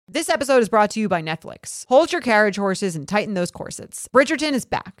This episode is brought to you by Netflix. Hold your carriage horses and tighten those corsets. Bridgerton is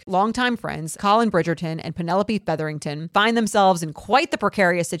back. Longtime friends Colin Bridgerton and Penelope Featherington find themselves in quite the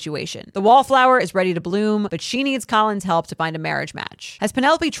precarious situation. The wallflower is ready to bloom, but she needs Colin's help to find a marriage match. Has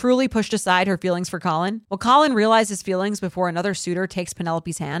Penelope truly pushed aside her feelings for Colin? Will Colin realize his feelings before another suitor takes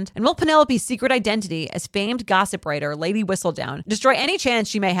Penelope's hand? And will Penelope's secret identity as famed gossip writer Lady Whistledown destroy any chance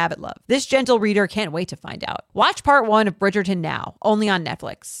she may have at love? This gentle reader can't wait to find out. Watch part 1 of Bridgerton now, only on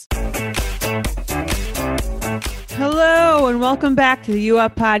Netflix. Hello and welcome back to the U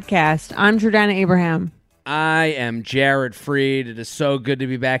Up podcast. I'm Jordana Abraham. I am Jared Freed. It is so good to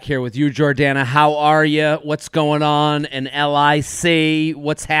be back here with you, Jordana. How are you? What's going on in LIC?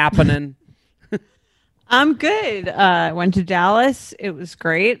 What's happening? I'm good. I went to Dallas. It was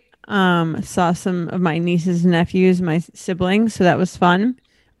great. Saw some of my nieces and nephews, my siblings, so that was fun.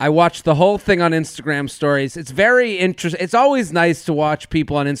 I watched the whole thing on Instagram stories. It's very interesting. It's always nice to watch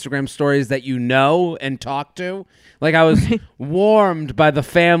people on Instagram stories that you know and talk to. Like I was warmed by the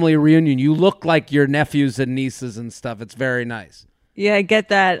family reunion. You look like your nephews and nieces and stuff. It's very nice. Yeah, I get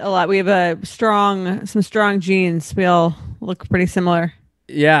that a lot. We have some strong genes. We all look pretty similar.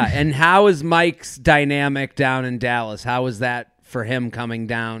 Yeah, and how is Mike's dynamic down in Dallas? How is that for him coming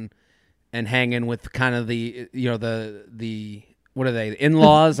down and hanging with kind of the what are they?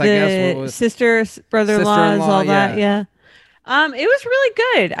 In-laws, I guess. Sisters, brother-in-laws, all that. Yeah. It was really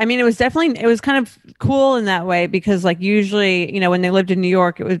good. I mean, it was kind of cool in that way because like usually, when they lived in New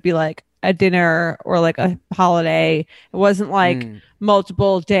York, it would be like a dinner or like a holiday. It wasn't like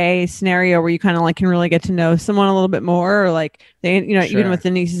multiple day scenario where you kind of like can really get to know someone a little bit more, or like they, Sure. Even with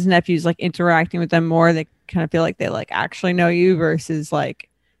the nieces and nephews, like interacting with them more, they kind of feel like they like actually know you versus like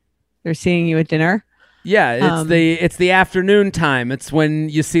they're seeing you at dinner. Yeah, it's the afternoon time. It's when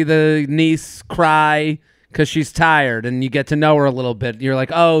you see the niece cry because she's tired, and you get to know her a little bit. You're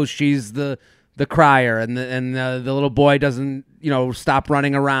like, oh, she's the crier, and the little boy doesn't stop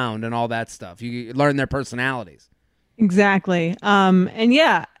running around and all that stuff. You learn their personalities. Exactly. And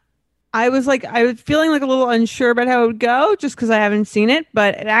yeah, I was feeling like a little unsure about how it would go just because I haven't seen it,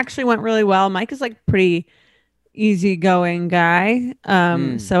 but it actually went really well. Mike is like pretty easygoing guy.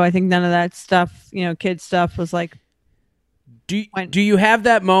 So I think none of that stuff, kid stuff was like. Do you have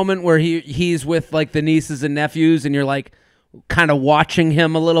that moment where he's with like the nieces and nephews and you're like kind of watching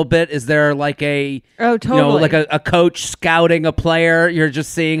him a little bit? Is there like totally. Like a coach scouting a player? You're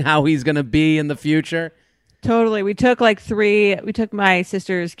just seeing how he's going to be in the future? Totally. We took my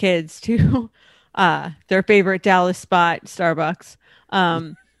sister's kids to their favorite Dallas spot, Starbucks.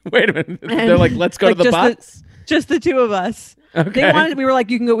 Wait a minute. They're like, let's go to the bus. Just the two of us. Okay. We were like,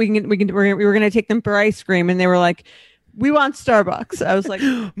 you can go. We were going to take them for ice cream, and they were like, we want Starbucks. I was like,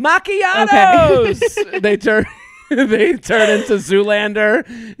 macchiatos. Okay. They turn into Zoolander.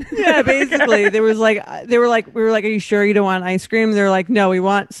 Yeah, basically. We were like, are you sure you don't want ice cream? They're like, no, we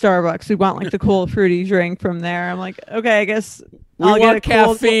want Starbucks. We want like the cool fruity drink from there. I'm like, okay, I guess I'll get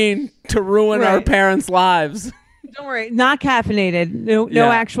caffeine to ruin our parents' lives. Don't worry, not caffeinated.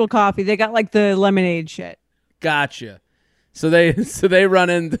 No actual coffee. They got like the lemonade shit. Gotcha. So they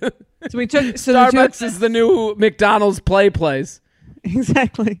run in. So we took Starbucks is the new McDonald's play place.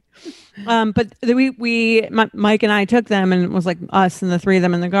 Exactly. But Mike and I took them, and it was like us and the three of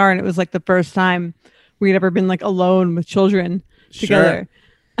them in the car, and it was like the first time we'd ever been like alone with children together.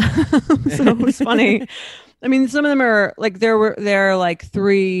 Sure. So it was funny. I mean, some of them are like they're like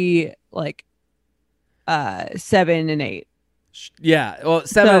 3, like 7 and 8. Yeah, well,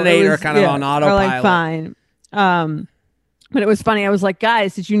 7 and 8 are kind of on autopilot. Like fine. But it was funny. I was like,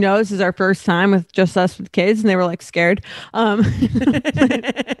 guys, did you know this is our first time with just us with kids? And they were like scared. Please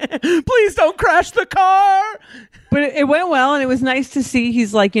don't crash the car. But it went well, and it was nice to see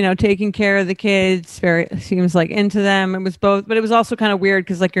he's like, taking care of the kids. Seems like into them. It was both, but it was also kind of weird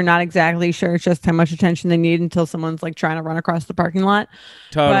because like you're not exactly sure just how much attention they need until someone's like trying to run across the parking lot.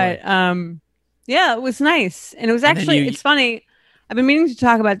 Totally. But yeah, it was nice, and it was actually it's funny. I've been meaning to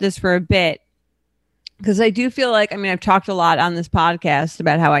talk about this for a bit. Because I do feel like, I've talked a lot on this podcast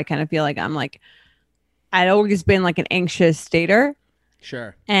about how I kind of feel like I'd always been like an anxious dater.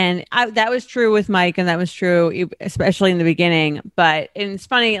 Sure. And that was true with Mike, and that was true especially in the beginning. But it's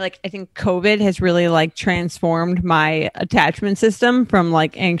funny, like I think COVID has really like transformed my attachment system from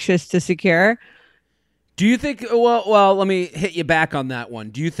like anxious to secure. Do you think, well, let me hit you back on that one.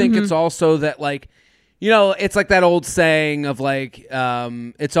 Do you think it's also that like, it's like that old saying of like,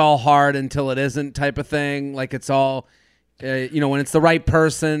 it's all hard until it isn't type of thing. Like it's all, when it's the right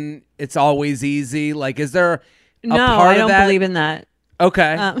person, it's always easy. Like, is there a part I don't of that? believe in that.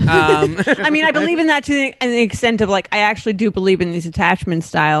 Okay. I mean, I believe in that to an extent of like, I actually do believe in these attachment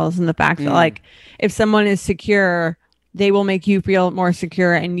styles and the fact that like, if someone is secure, they will make you feel more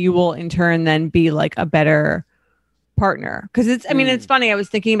secure, and you will in turn then be like a better partner. Because it's, I mean, it's funny. I was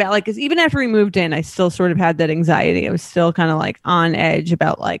thinking about like, because even after we moved in, I still sort of had that anxiety. I was still kind of like on edge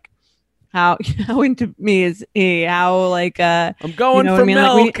about like how into me is he? How like I'm going for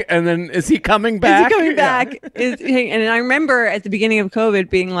milk, like and then is he coming back? Is he coming back? And I remember at the beginning of COVID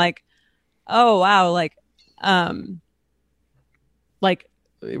being like, oh wow, like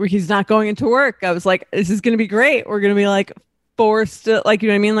he's not going into work. I was like, this is gonna be great. We're gonna be like forced to, like, you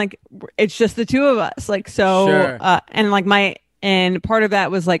know what I mean? Like it's just the two of us. Like so sure. And part of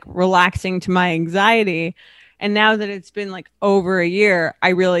that was like relaxing to my anxiety. And now that it's been like over a year, I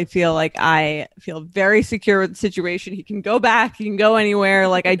really feel like I feel very secure with the situation. He can go back, he can go anywhere.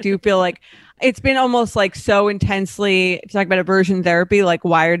 Like I do feel like it's been almost like so intensely, to talk about aversion therapy, like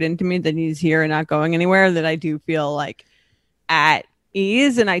wired into me that he's here and not going anywhere, that I do feel like at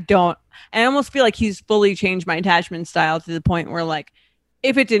ease. And I almost feel like he's fully changed my attachment style to the point where like,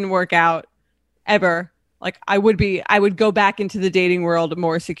 if it didn't work out ever, like I would go back into the dating world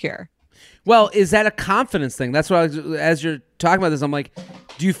more secure. Well, is that a confidence thing? That's what as you're talking about this, I'm like,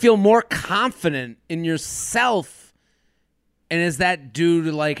 do you feel more confident in yourself? And is that due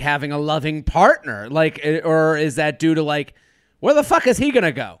to like having a loving partner? Like, or is that due to like, where the fuck is he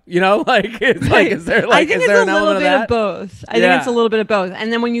gonna go? You know, like, it's like, is there like, is there an element of that? I think it's a little bit of both. I think it's a little bit of both.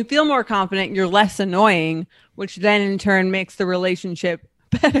 And then when you feel more confident, you're less annoying, which then in turn makes the relationship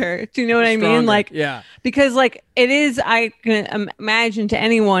better. Do you know what I mean? Like, yeah, because like it is, I can imagine to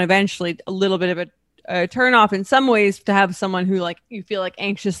anyone eventually a little bit of a turn off in some ways to have someone who like you feel like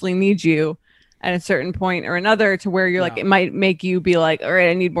anxiously needs you at a certain point or another, to where you're like, it might make you be like, all right,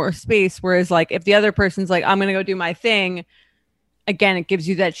 I need more space. Whereas like if the other person's like, I'm gonna go do my thing, again, it gives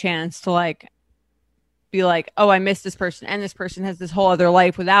you that chance to like be like, oh, I miss this person, and this person has this whole other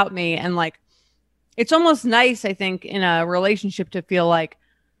life without me. And like it's almost nice, I think, in a relationship to feel like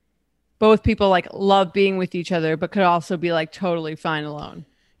both people like love being with each other, but could also be like totally fine alone.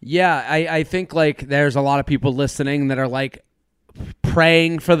 Yeah, I think like there's a lot of people listening that are like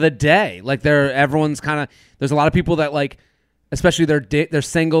praying for the day. Like everyone's kind of, there's a lot of people that like, especially they're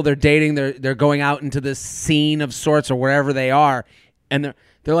single, they're dating, they're going out into this scene of sorts or wherever they are, and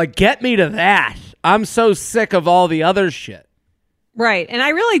they're like, get me to that. I'm so sick of all the other shit. Right. And I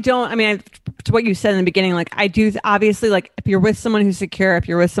really don't, I mean, to what you said in the beginning, like I do, obviously, like if you're with someone who's secure, if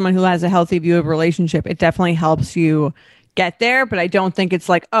you're with someone who has a healthy view of relationship, it definitely helps you get there. But I don't think it's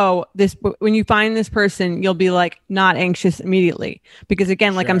like, oh, when you find this person, you'll be like not anxious immediately. Because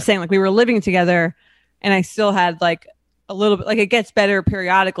again, like I'm saying, like we were living together and I still had like a little bit, like it gets better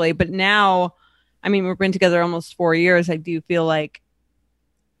periodically. But now, I mean, we've been together almost 4 years. I do feel like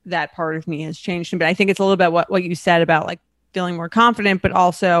that part of me has changed. But I think it's a little bit what you said about like feeling more confident, but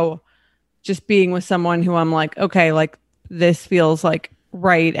also just being with someone who I'm like, okay, like this feels like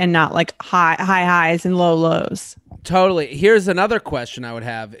right, and not like high highs and low lows. Totally. Here's another question I would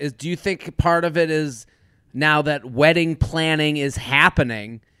have is, do you think part of it is now that wedding planning is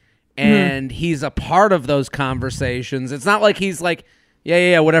happening and he's a part of those conversations? It's not like he's like,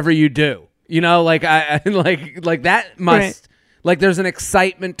 yeah, whatever you do, you know, like I like that must like, there's an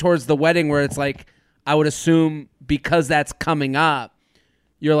excitement towards the wedding where it's like, I would assume because that's coming up,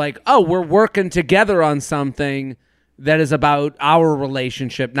 you're like, oh, we're working together on something that is about our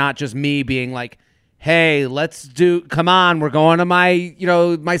relationship, not just me being like, hey, come on, we're going to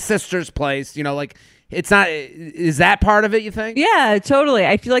my sister's place, like it's not, is that part of it, you think? Yeah, totally.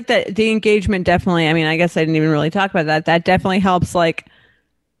 I feel like that the engagement definitely, I mean, I guess I didn't even really talk about that. That definitely helps, like,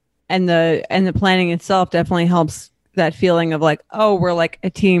 and the planning itself definitely helps that feeling of like, oh, we're like a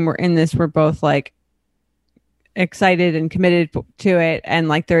team, we're in this, we're both like excited and committed to it, and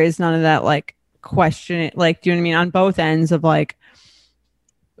like there is none of that like question, like, do you know what I mean, on both ends of like,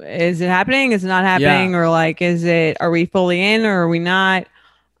 is it happening, is it not happening, or like, are we fully in or are we not?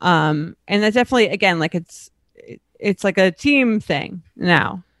 And that's definitely, again, like it's like a team thing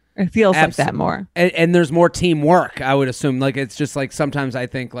now. It feels like that more, and there's more teamwork, I would assume. Like it's just like sometimes I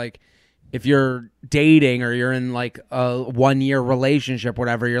think like if you're dating or you're in like a 1-year relationship,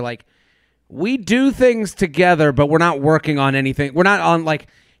 whatever, you're like, we do things together, but we're not working on anything. We're not on like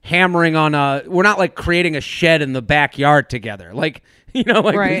hammering on we're not like creating a shed in the backyard together. Like,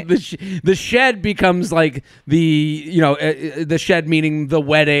 like right. the shed becomes like the shed, meaning the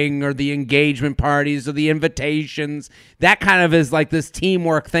wedding or the engagement parties or the invitations. That kind of is like this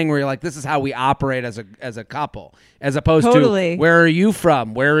teamwork thing where you're like, this is how we operate as a couple, as opposed totally. to where are you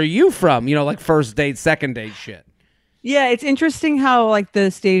from? Where are you from? Like first date, second date shit. Yeah, it's interesting how like the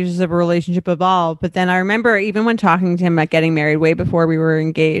stages of a relationship evolve. But then I remember even when talking to him about getting married way before we were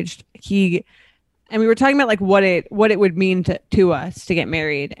engaged, we were talking about like what it would mean to us to get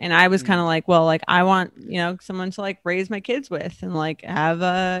married. And I was kind of like, well, like I want, someone to like raise my kids with and like have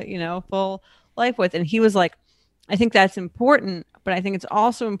a, full life with. And he was like, I think that's important, but I think it's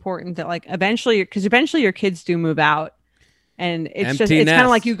also important that like eventually your kids do move out. And it's kind of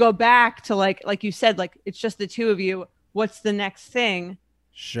like you go back to like you said, like it's just the two of you. What's the next thing?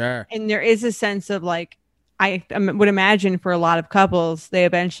 Sure. And there is a sense of like, I would imagine for a lot of couples, they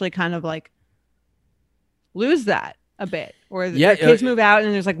eventually kind of like lose that a bit, or the kids move out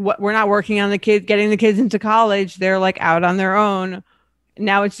and there's like, what, we're not working on the kids, getting the kids into college. They're like out on their own.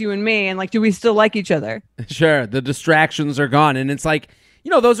 Now it's you and me. And like, do we still like each other? Sure. The distractions are gone. And it's like,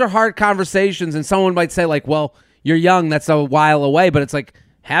 those are hard conversations. And someone might say like, well, you're young, that's a while away, but it's like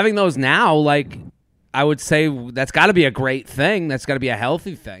having those now, like I would say that's got to be a great thing. That's got to be a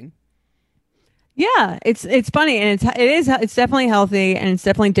healthy thing. Yeah, it's funny, and it's definitely healthy, and it's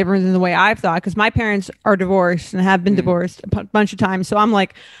definitely different than the way I've thought, because my parents are divorced and have been divorced a bunch of times. So I'm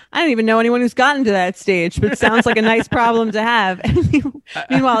like, I don't even know anyone who's gotten to that stage, but it sounds like a nice problem to have.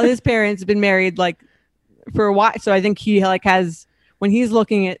 Meanwhile, his parents have been married like for a while, so I think he like has, when he's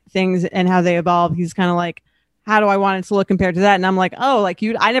looking at things and how they evolve, he's kind of like, how do I want it to look compared to that? And I'm like, oh, like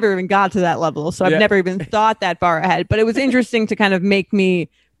I never even got to that level. So I've never even thought that far ahead. But it was interesting to kind of made me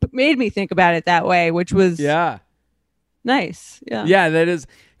think about it that way, which was nice. Yeah, that is,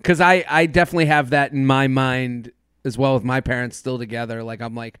 because I definitely have that in my mind as well, with my parents still together. Like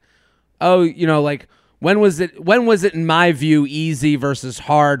I'm like, oh, like when was it in my view easy versus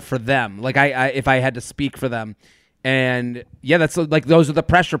hard for them? Like I if I had to speak for them. And yeah, that's like, those are the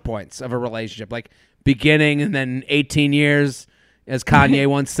pressure points of a relationship. Like beginning and then 18 years, as Kanye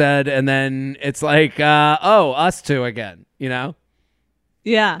once said, and then it's like, us two again,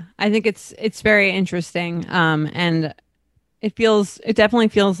 Yeah, I think it's very interesting. And it definitely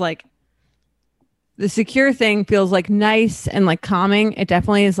feels like the secure thing feels like nice and like calming. It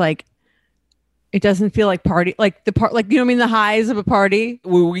definitely is like, it doesn't feel like party, like the part, like, what I mean? The highs of a party.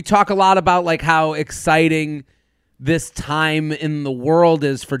 We talk a lot about like how exciting this time in the world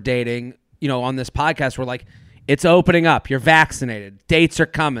is for dating. On this podcast, we're like, it's opening up. You're vaccinated. Dates are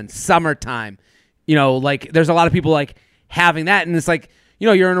coming. Summertime. Like there's a lot of people like having that. And it's like,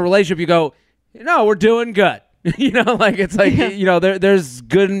 you're in a relationship. You go, we're doing good. Like it's like, there's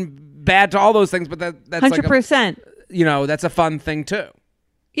good and bad to all those things. But that's 100%. Like that's a fun thing too.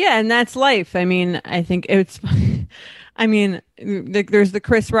 Yeah. And that's life. I mean, I think it's, I mean, there's the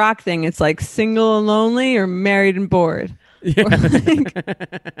Chris Rock thing. It's like single and lonely or married and bored. Yeah,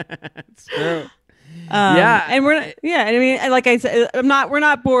 it's true. And we're not, I mean, like I said, we're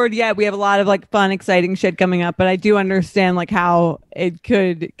not bored yet. We have a lot of like fun, exciting shit coming up, but I do understand like how it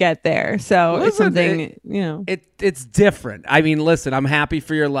could get there. So it's something, it's different. I mean, listen, I'm happy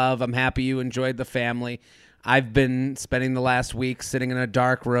for your love. I'm happy you enjoyed the family. I've been spending the last week sitting in a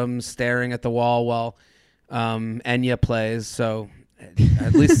dark room, staring at the wall while Enya plays. So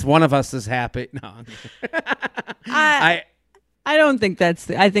at least one of us is happy. No, I don't think that's.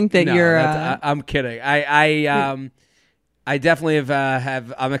 I think that you're. I'm kidding. I definitely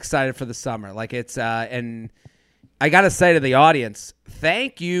have. I'm excited for the summer. Like it's and I gotta say to the audience,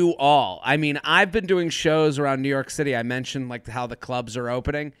 thank you all. I mean, I've been doing shows around New York City. I mentioned like how the clubs are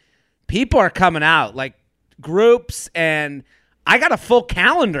opening. People are coming out, like groups, and I got a full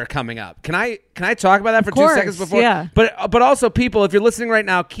calendar coming up. Can I talk about that for 2 seconds before? Yeah. But also, people, if you're listening right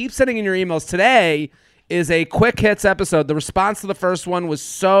now, keep sending in your emails. Today is a quick hits episode. The response to the first one was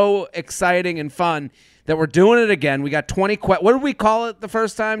so exciting and fun that we're doing it again. We got 20 what did we call it the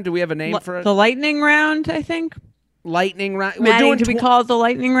first time? Do we have a name for it? The lightning round, I think. Lightning round. Maddie, we call it the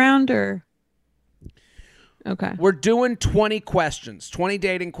lightning round or? Okay. We're doing 20 questions, 20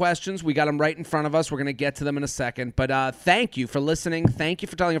 dating questions. We got them right in front of us. We're going to get to them in a second. But thank you for listening. Thank you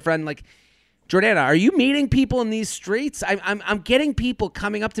for telling a friend. Like, Jordana, are you meeting people in these streets? I'm getting people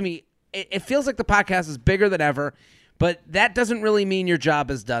coming up to me. It feels like the podcast is bigger than ever, but that doesn't really mean your job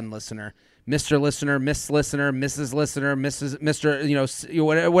is done, listener. Mr. Listener, Miss Listener, Mrs. Listener,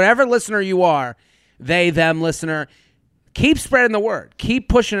 Mr. Whatever listener you are, they, them listener. Keep spreading the word. Keep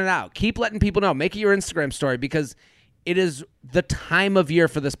pushing it out. Keep letting people know. Make it your Instagram story because it is the time of year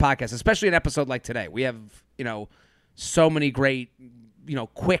for this podcast, especially an episode like today. We have, so many great,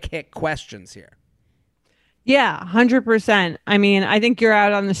 quick hit questions here. Yeah, 100%. I mean, I think you're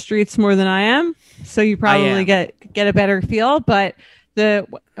out on the streets more than I am, so you probably get a better feel. But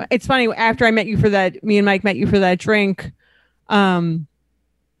it's funny, after I met you for that, me and Mike met you for that drink.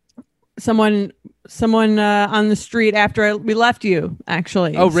 someone on the street after we left you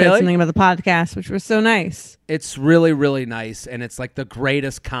actually Oh, really? said something about the podcast, which was so nice. It's really, really nice, and it's like the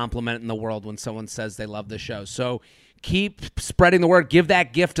greatest compliment in the world when someone says they love the show. So keep spreading the word. Give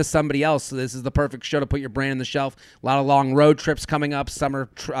that gift to somebody else. So this is the perfect show to put your brain on the shelf. A lot of long road trips coming up, summer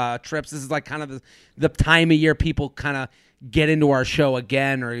trips. This is like kind of the time of year people kind of get into our show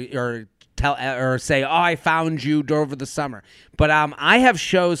again, or tell or say, "Oh, I found you over the summer." But I have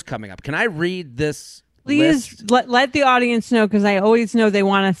shows coming up. Can I read this? Please let the audience know, because I always know they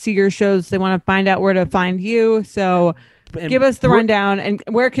want to see your shows. They want to find out where to find you. So give us the rundown, and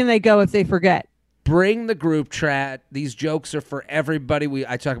where can they go if they forget? Bring the group chat. These jokes are for everybody.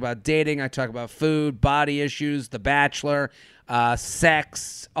 I talk about dating. I talk about food, body issues, The Bachelor,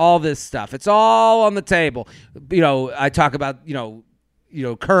 sex, all this stuff. It's all on the table. I talk about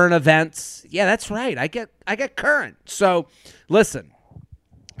current events. Yeah, that's right. I get current. So listen.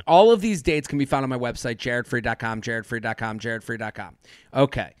 All of these dates can be found on my website, jaredfreid.com, jaredfreid.com, jaredfreid.com.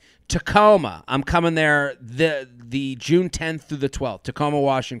 Okay. Tacoma. I'm coming there the June 10th through the 12th, Tacoma,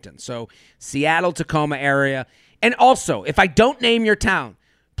 Washington. So Seattle, Tacoma area. And also, if I don't name your town,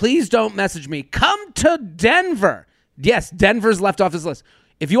 please don't message me. Come to Denver. Yes, Denver's left off his list.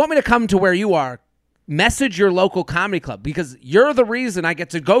 If you want me to come to where you are, message your local comedy club, because you're the reason I get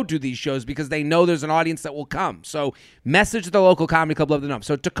to go do these shows, because they know there's an audience that will come. So message the local comedy club, let them know.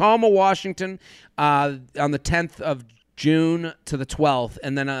 So Tacoma, Washington, on the 10th of June to the 12th.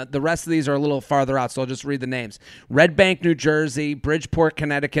 And then the rest of these are a little farther out, so I'll just read the names. Red Bank, New Jersey, Bridgeport,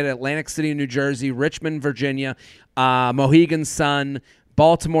 Connecticut, Atlantic City, New Jersey, Richmond, Virginia, Mohegan Sun,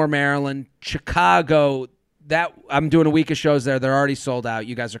 Baltimore, Maryland, Chicago. That I'm doing a week of shows there. They're already sold out.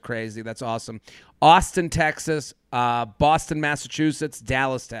 You guys are crazy. That's awesome. Austin, Texas, Boston, Massachusetts,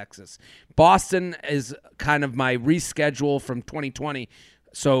 Dallas, Texas. Boston is kind of my reschedule from 2020,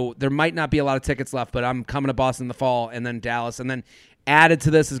 so there might not be a lot of tickets left, but I'm coming to Boston in the fall, and then Dallas. And then added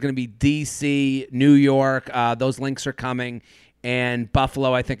to this is going to be D.C., New York. Those links are coming, and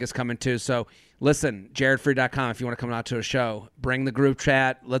Buffalo, I think, is coming too. So listen, jaredfreid.com if you want to come out to a show. Bring the group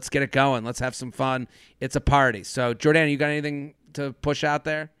chat. Let's get it going. Let's have some fun. It's a party. So, Jordana, you got anything to push out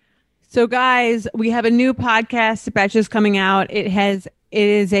there? So, guys, we have a new podcast that is coming out. If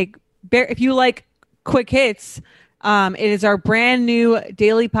you like quick hits, it is our brand new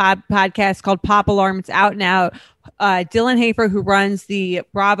daily podcast called Pop Alarm. It's out now. Dylan Hafer, who runs the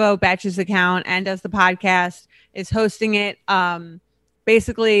Bravo Batches account and does the podcast, is hosting it.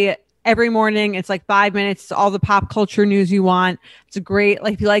 Basically, every morning, it's like 5 minutes. It's all the pop culture news you want. It's a great,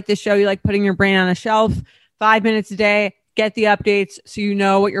 if you like this show, you like putting your brain on a shelf, 5 minutes a day. Get the updates so you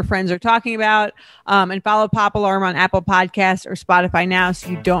know what your friends are talking about. And follow Pop Alarm on Apple Podcasts or Spotify now so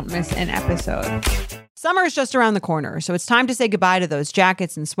you don't miss an episode. Summer is just around the corner, so it's time to say goodbye to those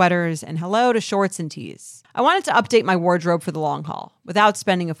jackets and sweaters and hello to shorts and tees. I wanted to update my wardrobe for the long haul without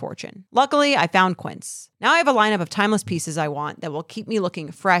spending a fortune. Luckily, I found Quince. Now I have a lineup of timeless pieces I want that will keep me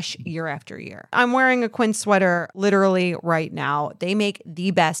looking fresh year after year. I'm wearing a Quince sweater literally right now. They make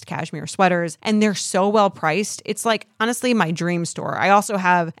the best cashmere sweaters, and they're so well priced. It's like, honestly, my dream store. I also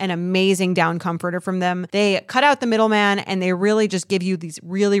have an amazing down comforter from them. They cut out the middleman, and they really just give you these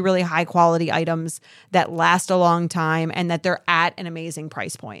really, really high quality items that last a long time and that they're at an amazing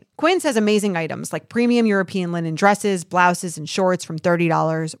price point. Quince has amazing items like premium European linen dresses, blouses, and shorts from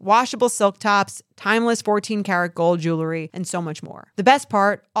 $30, washable silk tops, timeless 14-karat gold jewelry, and so much more. The best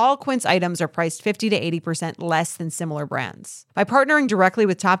part, all Quince items are priced 50 to 80% less than similar brands. By partnering directly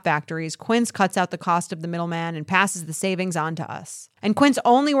with top factories, Quince cuts out the cost of the middleman and passes the savings on to us. And Quince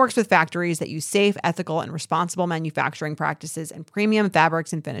only works with factories that use safe, ethical, and responsible manufacturing practices and premium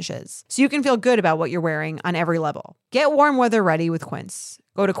fabrics and finishes, so you can feel good about what you're wearing on every level. Get warm weather ready with Quince.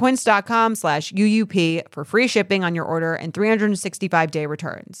 Go to quince.com/UUP for free shipping on your order and 365-day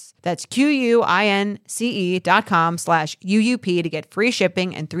returns. That's QUINCE.com/UUP to get free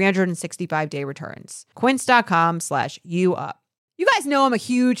shipping and 365-day returns. Quince.com/UUP. You guys know I'm a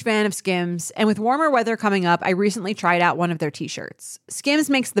huge fan of Skims, and with warmer weather coming up, I recently tried out one of their t-shirts. Skims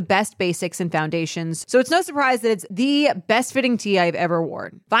makes the best basics and foundations, so it's no surprise that it's the best fitting tee I've ever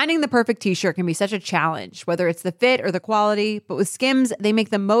worn. Finding the perfect t-shirt can be such a challenge, whether it's the fit or the quality, but with Skims, they make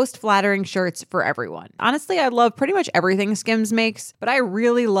the most flattering shirts for everyone. Honestly, I love pretty much everything Skims makes, but I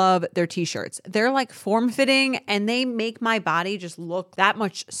really love their t-shirts. They're like form-fitting, and they make my body just look that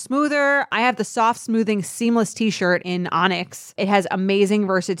much smoother. I have the soft, smoothing, seamless t-shirt in Onyx. It has amazing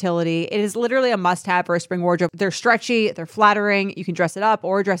versatility. It is literally a must-have for a spring wardrobe. They're stretchy, they're flattering. You can dress it up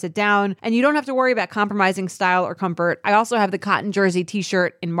or dress it down, and you don't have to worry about compromising style or comfort. I also have the cotton jersey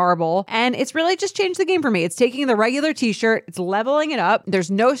t-shirt in marble, and it's really just changed the game for me. It's taking the regular t-shirt, it's leveling it up. There's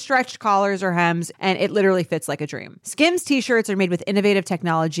no stretched collars or hems, and it literally fits like a dream. Skims t-shirts are made with innovative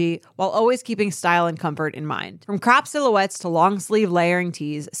technology while always keeping style and comfort in mind. From crop silhouettes to long sleeve layering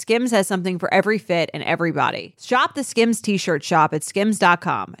tees, Skims has something for every fit and every body. Shop the Skims t-shirt shop at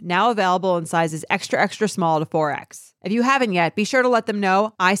skims.com, now available in sizes extra, extra small to 4X. If you haven't yet, be sure to let them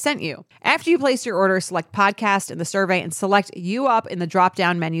know I sent you. After you place your order, select podcast in the survey and select You Up in the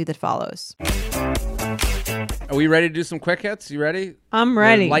drop-down menu that follows. Are we ready to do some quick hits? You ready? I'm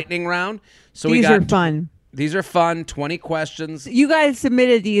ready. The lightning round. So These are fun. These are fun. 20 questions. You guys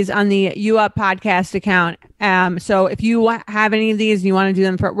submitted these on the You Up podcast account. So if you have any of these and you want to do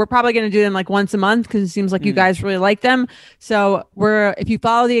them, we're probably going to do them like once a month because it seems like you guys really like them. So if you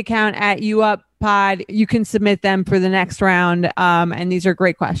follow the account at You Up Pod, you can submit them for the next round. And these are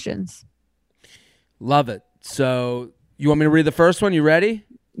great questions. Love it. So you want me to read the first one? You ready?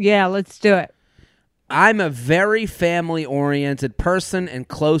 Yeah, let's do it. I'm a very family-oriented person and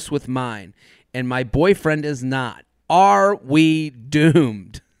close with mine, and my boyfriend is not. Are we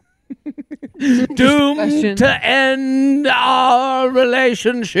doomed? Doomed to end our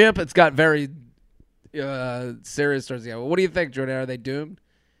relationship. It's got very serious towards the end. What do you think, Jordan? Are they doomed?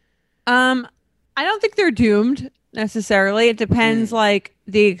 I don't think they're doomed necessarily. It depends, like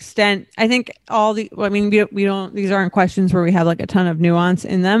the extent. I think we don't. These aren't questions where we have like a ton of nuance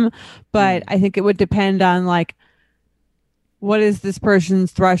in them, but I think it would depend on like what is this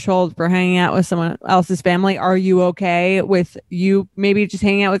person's threshold for hanging out with someone else's family. Are you okay with you maybe just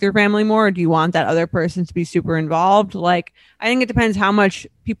hanging out with your family more, or do you want that other person to be super involved? Like, I think it depends how much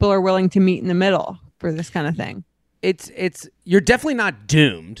people are willing to meet in the middle for this kind of thing. It's you're definitely not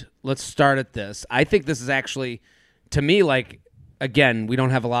doomed. Let's start at this. I think this is actually, to me, like, again, we don't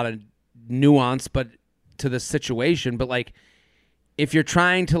have a lot of nuance but to the situation, but like if you're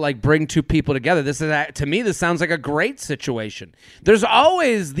trying to like bring two people together, to me this sounds like a great situation. There's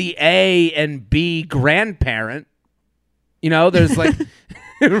always the A and B grandparent. There's like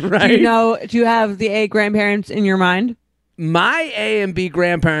right? Do you have the A grandparents in your mind? My A and B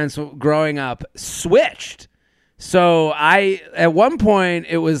grandparents growing up switched. So at one point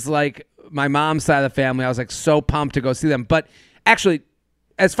it was like my mom's side of the family. I was like so pumped to go see them. But actually,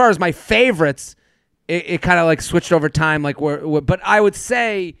 as far as my favorites, it kind of like switched over time. But I would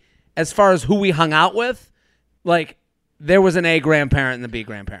say as far as who we hung out with, like there was an A grandparent and the B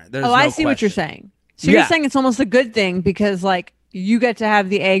grandparent. There's I see what you're saying. So you're saying it's almost a good thing because like you get to have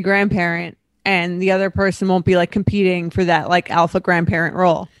the A grandparent and the other person won't be like competing for that like alpha grandparent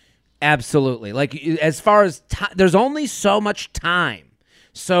role. Absolutely. Like as far as there's only so much time.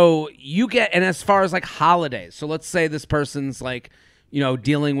 So you get, and as far as like holidays, so let's say this person's like,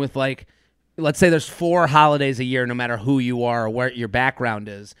 dealing with like, let's say there's 4 holidays a year, no matter who you are or what your background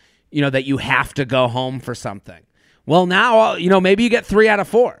is, that you have to go home for something. Well, now, maybe you get 3 out of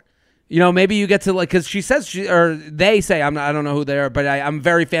 4. Maybe you get to like, because she says, they say, I don't know who they are, but I'm a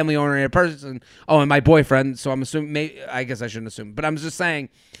very family oriented person. Oh, and my boyfriend. So I'm assuming, I guess I shouldn't assume, but I'm just saying,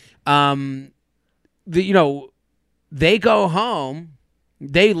 they go home.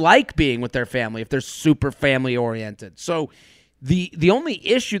 They like being with their family if they're super family oriented. So the only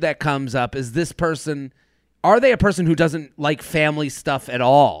issue that comes up is this person, are they a person who doesn't like family stuff at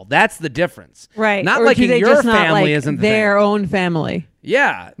all? That's the difference. Right. Not or like your family like isn't their own family.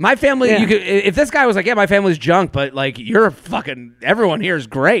 Yeah. My family, if this guy was like, yeah, my family's junk, but like everyone here is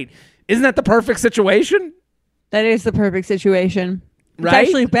great. Isn't that the perfect situation? That is the perfect situation. It's right?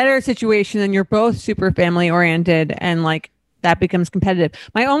 actually a better situation than you're both super family oriented and like that becomes competitive.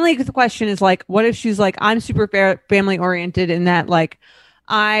 My only question is like, what if she's like, I'm super family oriented in that like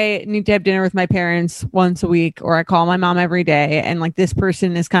I need to have dinner with my parents once a week or I call my mom every day. And like this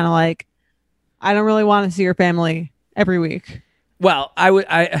person is kind of like, I don't really want to see your family every week. Well,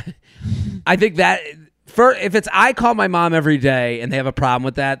 I think that if it's I call my mom every day and they have a problem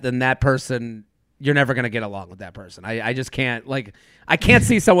with that, then that person, you're never going to get along with that person. I just can't, like, I can't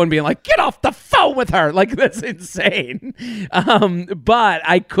see someone being like, get off the phone with her. Like, that's insane. But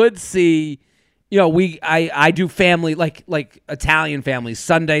I could see, I do family, like Italian families,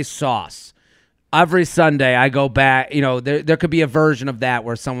 Sunday sauce. Every Sunday I go back, there could be a version of that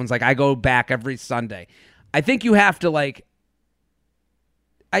where someone's like, I go back every Sunday. I think you have to like,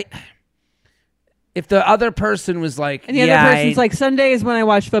 if the other person was like, and the other person's like, Sunday is when I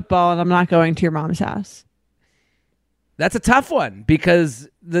watch football and I'm not going to your mom's house. That's a tough one because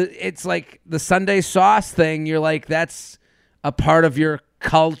it's like the Sunday sauce thing. You're like, that's a part of your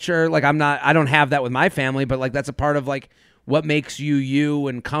culture. Like I don't have that with my family, but like that's a part of like what makes you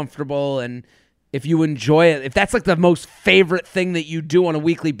and comfortable. And if you enjoy it, if that's like the most favorite thing that you do on a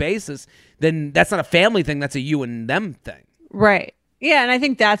weekly basis, then that's not a family thing. That's a you and them thing. Right. Yeah. And I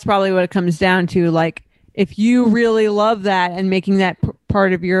think that's probably what it comes down to. Like, if you really love that and making that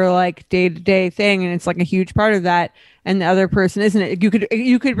part of your like day-to-day thing, and it's like a huge part of that, and the other person isn't it,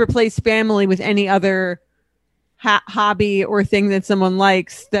 you could replace family with any other hobby or thing that someone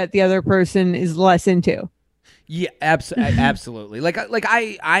likes that the other person is less into. Yeah, absolutely. Like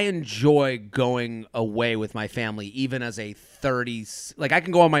I enjoy going away with my family, even as a 30. Like I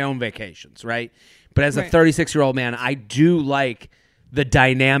can go on my own vacations, right? But as a 36-year-old man, I do like the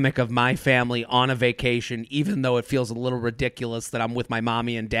dynamic of my family on a vacation, even though it feels a little ridiculous that I'm with my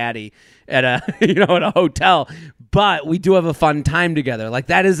mommy and daddy at a at a hotel. But we do have a fun time together. Like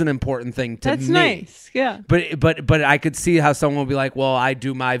that is an important thing to me. That's nice, yeah. But I could see how someone would be like, well, I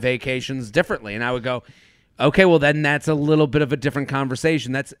do my vacations differently, and I would go, okay, well then that's a little bit of a different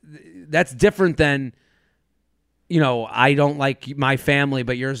conversation. That's different than, I don't like my family,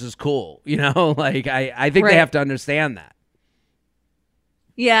 but yours is cool. Like I think they have to understand that.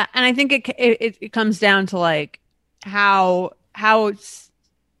 Yeah, and I think it comes down to like how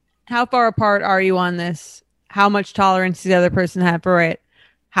far apart are you on this? How much tolerance does the other person have for it?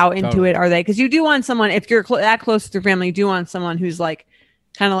 How into it are they? Because you do want someone, if you're that close to your family, you do want someone who's like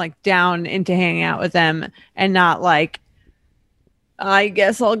kind of like down into hanging out with them and not like, I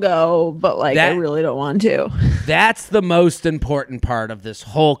guess I'll go, but like I really don't want to. That's the most important part of this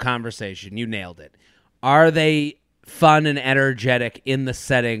whole conversation. You nailed it. Are they fun and energetic in the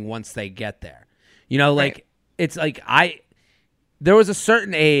setting once they get there? It's like there was a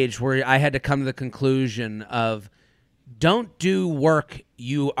certain age where I had to come to the conclusion of don't do work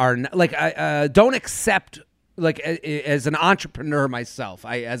you are not, like don't accept, like as an entrepreneur myself,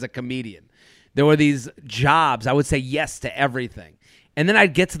 as a comedian, there were these jobs I would say yes to everything, and then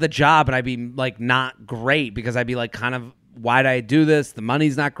I'd get to the job and I'd be like not great because I'd be like kind of, why did I do this? The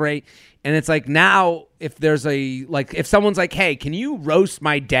money's not great. And it's like now if there's if someone's like, hey, can you roast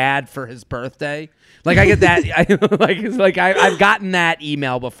my dad for his birthday? Like I get that. I've gotten that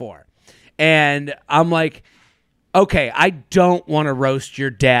email before. And I'm like, okay, I don't want to roast your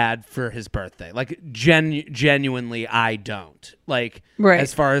dad for his birthday. Like genuinely, I don't. Like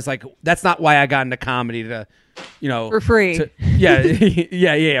as far as like, that's not why I got into comedy to, for free.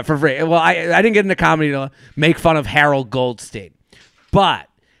 Yeah, for free. Well, I didn't get into comedy to make fun of Harold Goldstein, but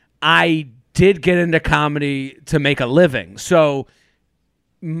I did get into comedy to make a living. So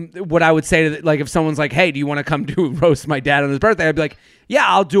what I would say to like if someone's like, hey, do you want to come do roast my dad on his birthday? I'd be like, yeah,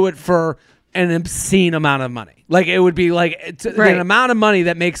 I'll do it for an obscene amount of money. Like it would be like an amount of money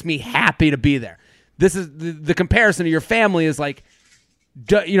that makes me happy to be there. This is the comparison to your family is like,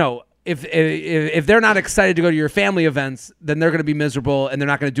 if they're not excited to go to your family events, then they're going to be miserable and they're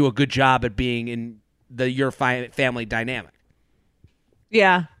not going to do a good job at being in your family dynamic.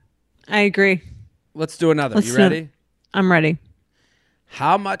 Yeah, I agree. Let's do another. You ready? I'm ready.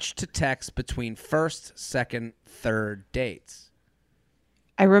 How much to text between first, second, third dates?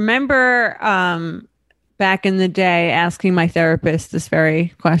 I remember back in the day asking my therapist this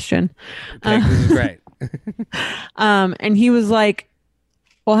very question. This is great. And he was like,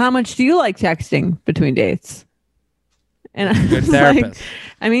 well, how much do you like texting between dates? And I was therapist.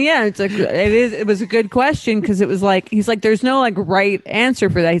 Like, it was a good question because it was like, he's like, there's no like right answer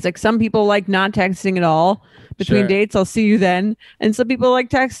for that. He's like, some people like not texting at all between dates. I'll see you then. And some people like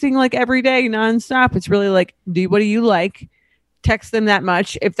texting like every day nonstop. It's really like, what do you like? Text them that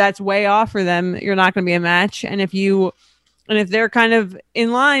much. If that's way off for them, you're not going to be a match. And if they're kind of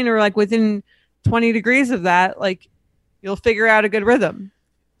in line or like within 20 degrees of that, like you'll figure out a good rhythm.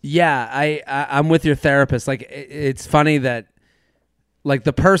 Yeah, I'm with your therapist. Like, it's funny that, like,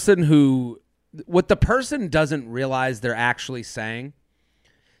 what the person doesn't realize they're actually saying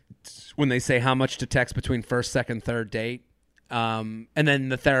when they say how much to text between first, second, third date, and then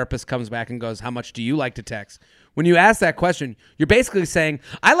the therapist comes back and goes, how much do you like to text? When you ask that question, you're basically saying,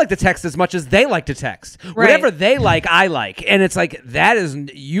 I like to text as much as they like to text. Right. Whatever they like, I like. And it's like,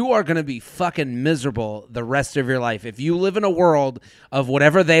 you are going to be fucking miserable the rest of your life. If you live in a world of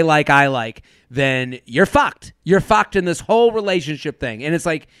whatever they like, I like, then you're fucked. You're fucked in this whole relationship thing. And it's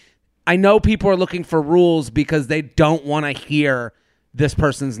like, I know people are looking for rules because they don't want to hear this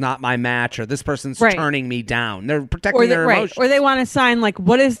person's not my match or this person's turning me down. They're protecting their emotions. Or they want to sign like,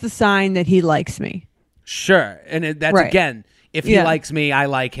 what is the sign that he likes me? Sure. And that's again, if he likes me, I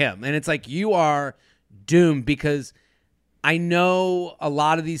like him. And it's like, you are doomed because I know a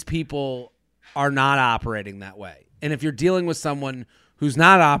lot of these people are not operating that way. And if you're dealing with someone who's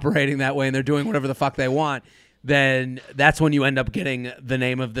not operating that way and they're doing whatever the fuck they want, then that's when you end up getting the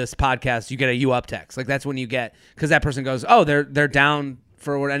name of this podcast. You get a you up text. Like that's when you get, because that person goes, oh, they're down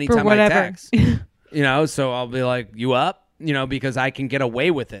for any time I text. You know, so I'll be like, you up? You know, because I can get away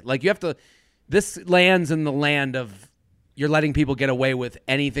with it. Like you have to, this lands in the land of you're letting people get away with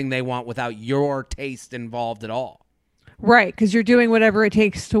anything they want without your taste involved at all. Right, because you're doing whatever it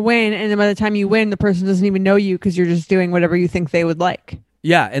takes to win, and then by the time you win, the person doesn't even know you because you're just doing whatever you think they would like.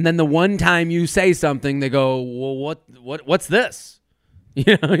 Yeah, and then the one time you say something, they go, "Well, what's this?"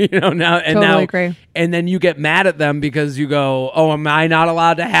 You know now, and totally now, agree. And then you get mad at them because you go, "Oh, am I not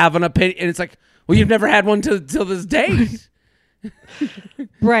allowed to have an opinion?" And it's like, "Well, you've never had one till this date."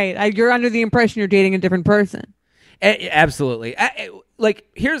 Right, you're under the impression you're dating a different person. Absolutely. Like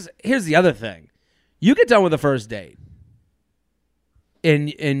here's the other thing: you get done with the first date,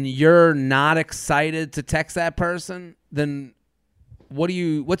 and you're not excited to text that person, then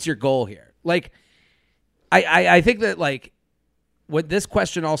what's your goal here? Like, I think that like what this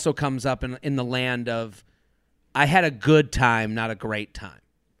question also comes up in the land of, I had a good time, not a great time.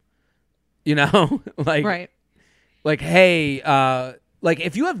 You know, like, right. Like, hey, like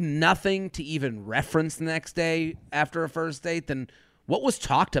if you have nothing to even reference the next day after a first date, then what was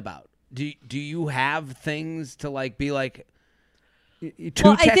talked about? Do you have things to like be like?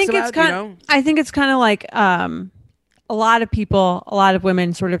 I think it's kind of like a lot of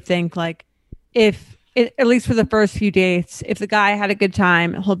women sort of think like, at least for the first few dates, if the guy had a good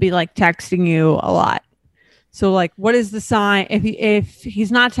time, he'll be like texting you a lot. So like, what is the sign if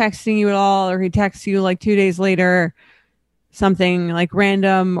he's not texting you at all, or he texts you like 2 days later, something like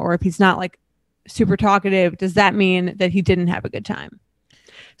random, or if he's not like super talkative, does that mean that he didn't have a good time?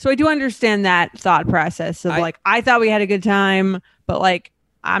 So I do understand that thought process of like, I thought we had a good time, but like,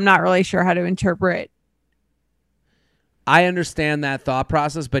 I'm not really sure how to interpret. I understand that thought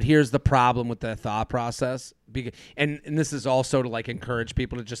process, but here's the problem with the thought process. And this is also to like encourage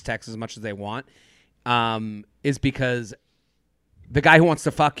people to just text as much as they want, is because the guy who wants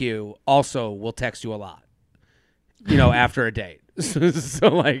to fuck you also will text you a lot, you know, after a date. So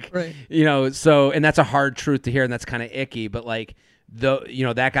like, right. You know, and that's a hard truth to hear, and that's kind of icky, but like,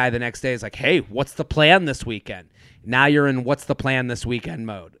 that guy the next day is like, hey, what's the plan this weekend? Now you're in what's the plan this weekend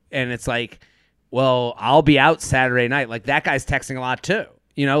mode. And it's like, well, I'll be out Saturday night. Like that guy's texting a lot too.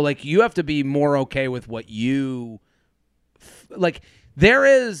 You know, like you have to be more okay with what you like. There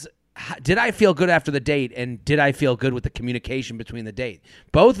is, did I feel good after the date, and did I feel good with the communication between the date?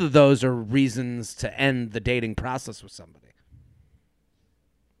 Both of those are reasons to end the dating process with somebody.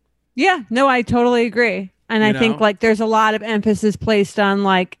 Yeah, no, I totally agree. And I think like there's a lot of emphasis placed on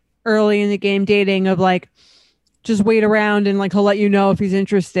like early in the game dating of like, just wait around and like he'll let you know if he's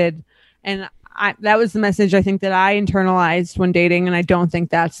interested. And that was the message I think that I internalized when dating, and I don't think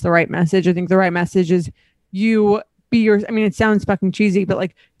that's the right message. I think the right message is you be it sounds fucking cheesy, but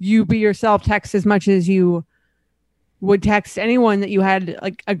like you be yourself, text as much as you would text anyone that you had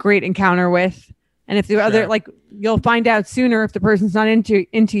like a great encounter with. And if the other, like, you'll find out sooner if the person's not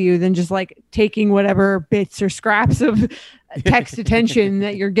into you than just like taking whatever bits or scraps of text attention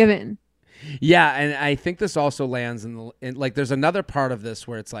that you're given. Yeah, and I think this also lands in like there's another part of this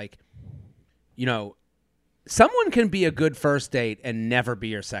where it's like, you know, someone can be a good first date and never be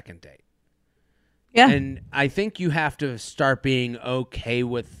your second date. Yeah. And I think you have to start being okay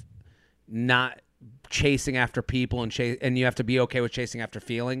with not chasing after people and you have to be okay with chasing after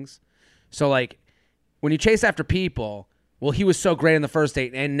feelings. So like when you chase after people, well, he was so great on the first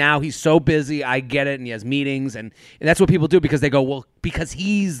date, and now he's so busy. I get it, and he has meetings, and that's what people do because they go, well, because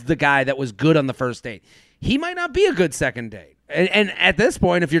he's the guy that was good on the first date. He might not be a good second date. And at this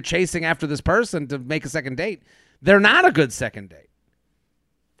point, if you're chasing after this person to make a second date, they're not a good second date.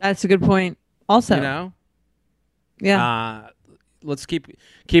 That's a good point. Also, you know, yeah. Let's keep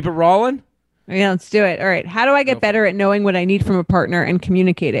it rolling. Yeah, let's do it. All right. How do I get better at knowing what I need from a partner and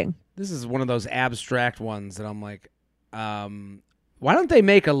communicating? This is one of those abstract ones that I'm like, why don't they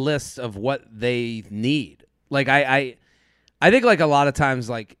make a list of what they need? Like I think like a lot of times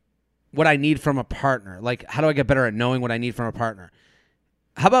like what I need from a partner, like how do I get better at knowing what I need from a partner?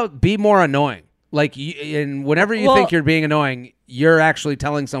 How about be more annoying? Like and whenever you think you're being annoying, you're actually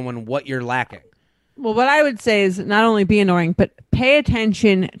telling someone what you're lacking. Well, what I would say is not only be annoying, but pay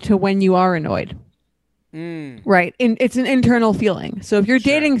attention to when you are annoyed. Right. And it's an internal feeling. So if you're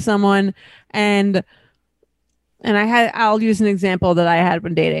dating someone and I'll use an example that I had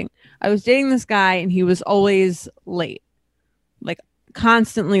when dating. I was dating this guy and he was always late, like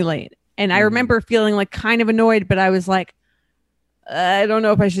constantly late. And I remember feeling like kind of annoyed, but I was like, I don't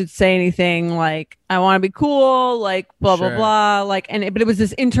know if I should say anything. Like, I want to be cool, like, blah, Sure. blah, blah. Like, but it was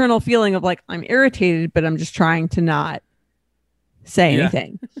this internal feeling of like, I'm irritated, but I'm just trying to not say Yeah.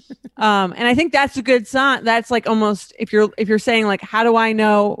 anything. And I think that's a good sign. That's like almost if you're saying like, how do I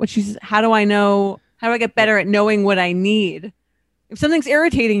know what she's, how do I get better at knowing what I need? If something's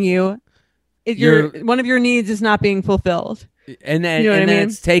irritating you, one of your needs is not being fulfilled. And then, You know what I mean?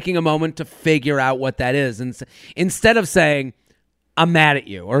 it's taking a moment to figure out what that is. And instead of saying, I'm mad at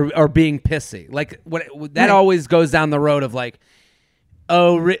you or being pissy, like that Right. always goes down the road of like,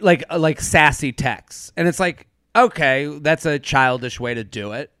 like sassy texts. And it's like, okay, that's a childish way to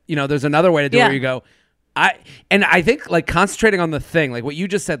do it. You know, there's another way to do it Yeah. where you go, I think like concentrating on the thing, like what you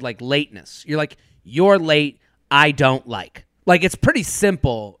just said, like lateness. You're like, you're late. I don't like it's pretty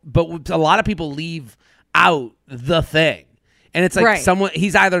simple, but a lot of people leave out the thing. And it's like Right.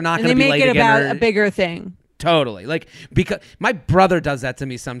 he's either not And going they to be make late it again about a bigger thing. Totally. Like, because my brother does that to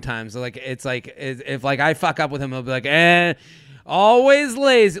me sometimes. Like, it's like, if like I fuck up with him, he'll be like, always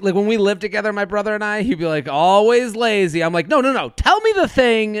lazy. Like when we lived together, my brother and I, he'd be like, always lazy. I'm like, no. Tell me the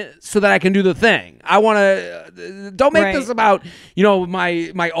thing so that I can do the thing. I want to, don't make Right. this about,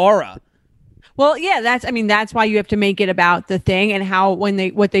 my aura. Well, yeah, that's why you have to make it about the thing and how when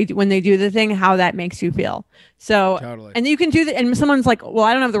they do the thing, how that makes you feel. So, Totally. and you can do that. And someone's like, well,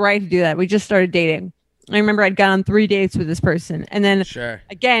 I don't have the right to do that. We just started dating. I remember I'd gone on 3 dates with this person. And then Sure.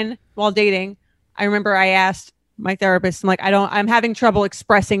 again, while dating, I remember I asked my therapist, I'm like, I'm having trouble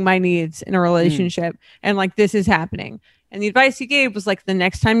expressing my needs in a relationship. And like, this is happening. And the advice he gave was like, the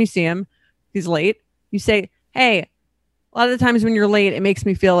next time you see him, he's late, you say, hey, a lot of the times when you're late, it makes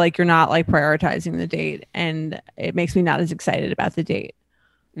me feel like you're not like prioritizing the date, and it makes me not as excited about the date.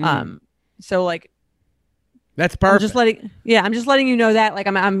 So like, That's perfect. I'm just letting you know that like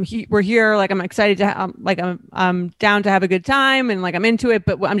we're here, like I'm excited to I'm down to have a good time, and like I'm into it,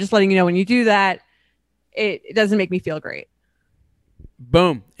 but I'm just letting you know when you do that, it doesn't make me feel great.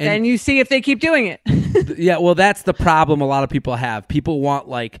 Boom. And you see if they keep doing it. Yeah, well, that's the problem a lot of people have. People want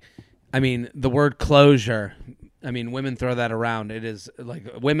the word closure. Women throw that around. It is like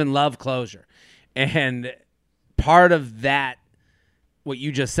women love closure. And part of that, what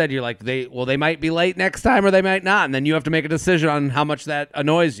you just said, you're like, they might be late next time or they might not. And then you have to make a decision on how much that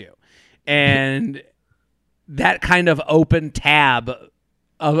annoys you. And that kind of open tab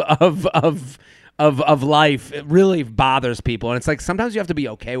of life, it really bothers people. And it's like, sometimes you have to be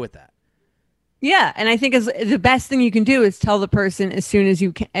okay with that. Yeah, and I think the best thing you can do is tell the person as soon as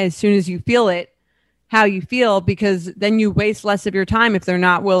you feel it, how you feel, because then you waste less of your time if they're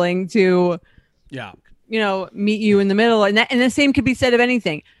not willing to, meet you in the middle. And the same could be said of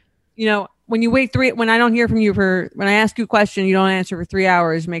anything. When you wait when I don't hear from you when I ask you a question, you don't answer for 3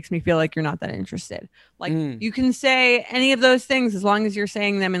 hours, makes me feel like you're not that interested. Like you can say any of those things as long as you're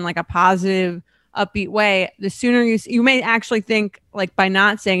saying them in like a positive, upbeat way. The sooner you may actually think like by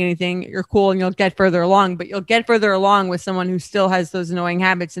not saying anything, you're cool and you'll get further along, but you'll get further along with someone who still has those annoying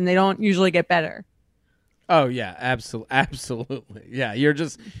habits, and they don't usually get better. Oh yeah, absolutely. Yeah,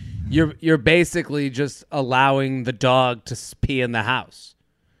 you're basically just allowing the dog to pee in the house.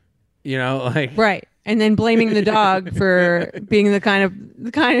 Right. And then blaming the dog for being the kind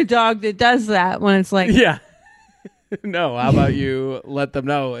of dog that does that when it's like, yeah. No, how about you let them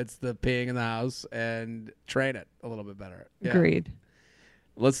know it's the peeing in the house and train it a little bit better. Yeah. Agreed.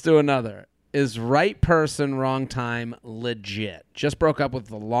 Let's do another. Is right person, wrong time legit? Just broke up with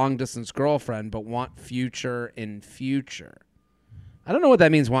a long-distance girlfriend, but want future in future. I don't know what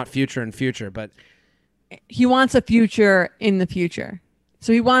that means, want future in future, but... He wants a future in the future.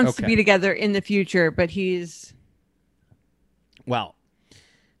 So he wants to Okay. be together in the future, but he's... Well,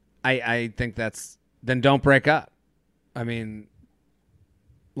 I think that's... Then don't break up. What do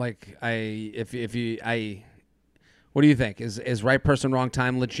you think? Is right person, wrong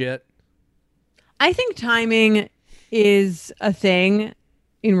time legit? I think timing is a thing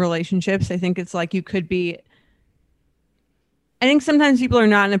in relationships. I think it's like you could be... I think sometimes people are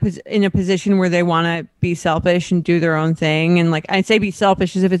not in a position where they want to be selfish and do their own thing. And like I say be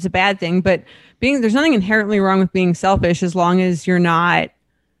selfish as if it's a bad thing, but there's nothing inherently wrong with being selfish as long as you're not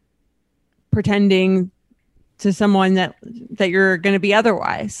pretending to someone that you're going to be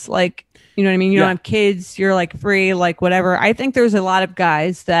otherwise. Like, you know what I mean? You don't have kids, you're like free, like whatever. I think there's a lot of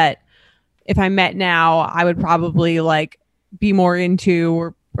guys that if I met now, I would probably like be more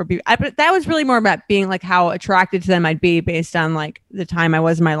into but that was really more about being like how attracted to them I'd be based on like the time I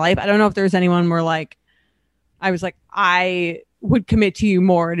was in my life. I don't know if there's anyone where like I was like, I would commit to you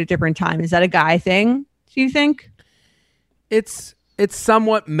more at a different time. Is that a guy thing, do you think? It's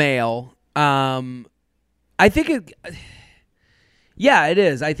somewhat male. I think Yeah, it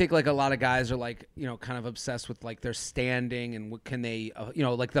is. I think like a lot of guys are like, kind of obsessed with like their standing and what can they,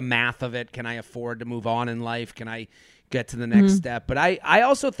 like the math of it. Can I afford to move on in life? Can I get to the next step? But I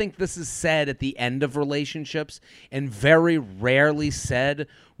also think this is said at the end of relationships and very rarely said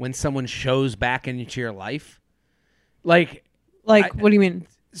when someone shows back into your life. Like what do you mean?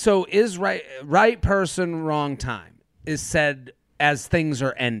 So is right person, wrong time is said as things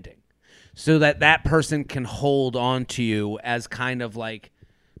are ending, so that person can hold on to you as kind of like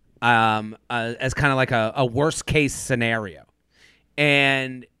a worst case scenario.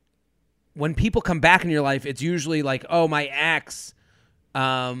 And when people come back in your life, it's usually like, oh, my ex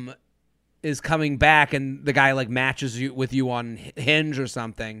is coming back, and the guy like matches you with you on Hinge or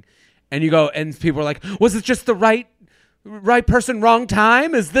something, and you go, and people are like, was it just the right person, wrong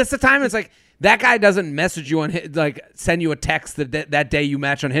time? Is this the time? It's like that guy doesn't message you on like send you a text that day you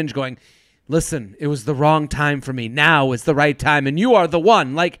match on Hinge going, listen, it was the wrong time for me. Now is the right time, and you are the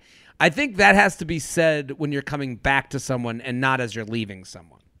one. Like, I think that has to be said when you're coming back to someone and not as you're leaving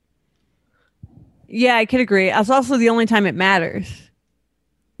someone. Yeah, I could agree. It's also the only time it matters.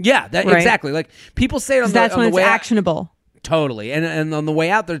 Yeah, right? Exactly. Like people say it on that's when the it's way actionable. Totally. And on the way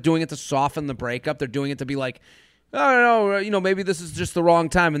out, they're doing it to soften the breakup. They're doing it to be like, oh, no, maybe this is just the wrong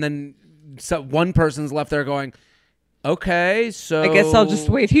time. And then one person's left there going, okay, so I guess I'll just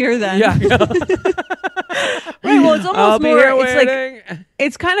wait here then. Yeah. Right. Well, it's almost more. It's like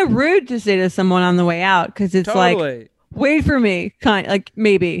it's kind of rude to say to someone on the way out because it's like, wait for me, like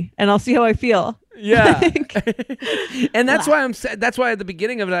maybe, and I'll see how I feel. Yeah. And that's why that's why at the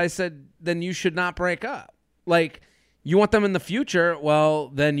beginning of it I said then you should not break up. Like, you want them in the future, well,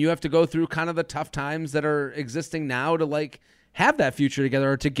 then you have to go through kind of the tough times that are existing now to like have that future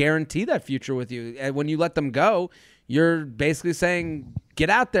together or to guarantee that future with you. And when you let them go, you're basically saying, get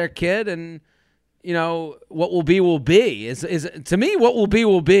out there, kid, and what will be is to me, what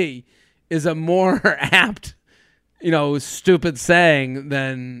will be is a more apt, stupid saying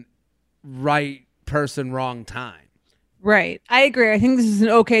than right person, wrong time. Right. I agree. I think this is an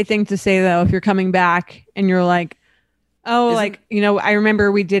okay thing to say, though, if you're coming back and you're like, oh, I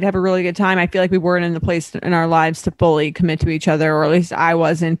remember we did have a really good time. I feel like we weren't in the place in our lives to fully commit to each other, or at least I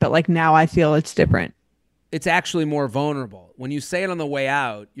wasn't. But like now I feel it's different. It's actually more vulnerable. When you say it on the way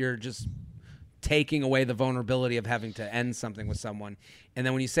out, you're just taking away the vulnerability of having to end something with someone. And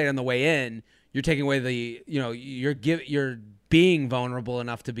then when you say it on the way in, you're taking away you're being vulnerable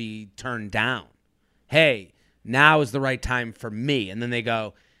enough to be turned down. Hey, now is the right time for me. And then they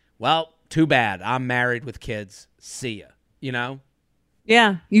go, well, too bad. I'm married with kids. See ya.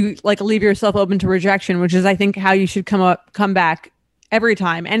 Yeah. You like leave yourself open to rejection, which is, I think, how you should come back every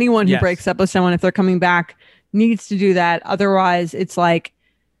time. Anyone who breaks up with someone, if they're coming back, needs to do that. Otherwise, it's like,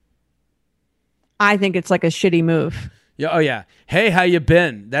 I think it's like a shitty move. Yeah. Oh yeah. Hey, how you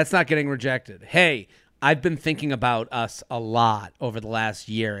been? That's not getting rejected. Hey, I've been thinking about us a lot over the last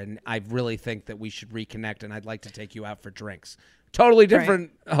year, and I really think that we should reconnect, and I'd like to take you out for drinks. Totally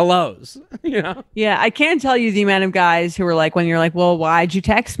different hellos, Yeah, I can't tell you the amount of guys who are like, when you're like, well, why'd you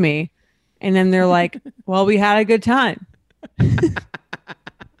text me? And then they're like, well, we had a good time.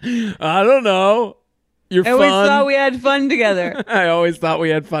 I don't know. You're fun. I always thought we had fun together. I always thought we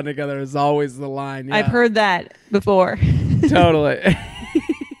had fun together is always the line. Yeah. I've heard that before. Totally. All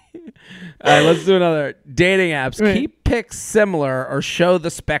right, let's do another. Dating apps. Right. Keep pics similar or show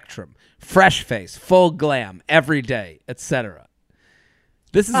the spectrum. Fresh face, full glam, every day, etc.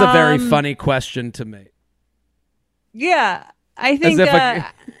 This is a very funny question to me. Yeah, I think.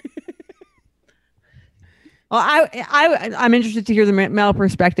 Well, I'm interested to hear the male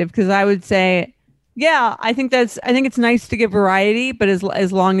perspective, because I would say, yeah, I think it's nice to give variety, but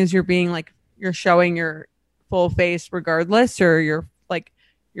as long as you're being like, you're showing your full face regardless, or your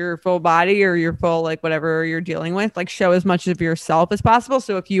full body, or your full like whatever you're dealing with, like show as much of yourself as possible.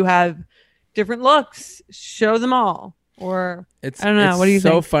 So if you have different looks, show them all. Or I don't know. What do you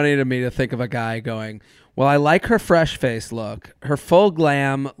think? It's so funny to me to think of a guy going, well, I like her fresh face look, her full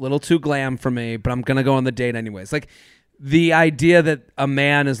glam, little too glam for me, but I'm going to go on the date anyways. Like the idea that a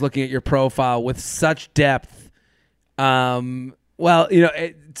man is looking at your profile with such depth. To me,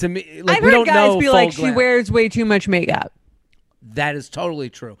 like, I've heard guys be like, she wears way too much makeup. That is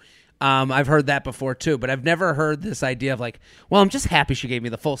totally true. I've heard that before too, but I've never heard this idea of like, well, I'm just happy she gave me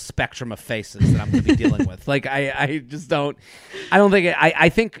the full spectrum of faces that I'm going to be dealing with. Like, I just don't. I don't think. I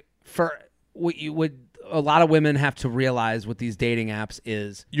think for what you would, a lot of women have to realize with these dating apps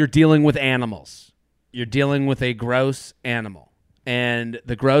is you're dealing with animals. You're dealing with a gross animal, and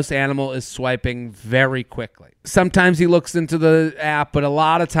the gross animal is swiping very quickly. Sometimes he looks into the app, but a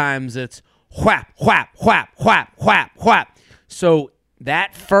lot of times it's whap, whap, whap, whap, whap, whap. So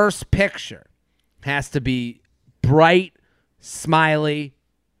that first picture has to be bright, smiley,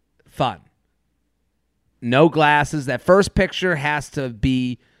 fun. No glasses. That first picture has to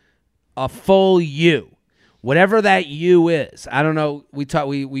be a full you. Whatever that you is. I don't know.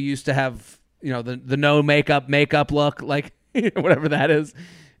 We used to have, the no makeup look, like whatever that is.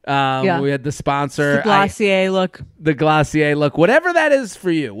 We had the sponsor. The Glossier look. The Glossier look. Whatever that is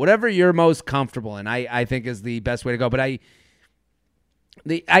for you. Whatever you're most comfortable in, I think is the best way to go. But I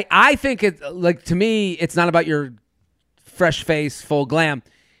think it, like, to me, it's not about your fresh face, full glam.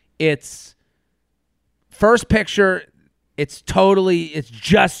 It's first picture. It's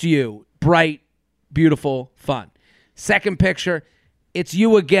just you. Bright, beautiful, fun. Second picture, it's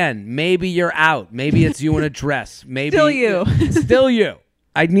you again. Maybe you're out. Maybe it's you in a dress. Maybe Still you. Still you.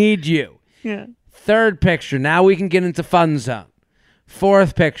 I need you. Yeah. Third picture, now we can get into fun zone.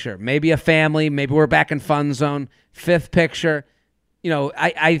 Fourth picture, maybe a family. Maybe we're back in fun zone. Fifth picture,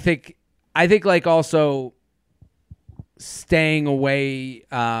 I think like also staying away.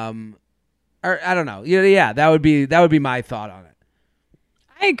 Or I don't know. Yeah, that would be my thought on it.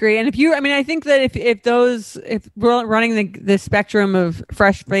 I agree. And I think that if we're running the spectrum of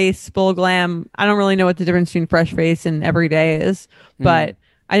fresh face, full glam, I don't really know what the difference between fresh face and everyday is. But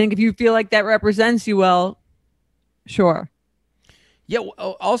I think if you feel like that represents you well, sure. Yeah.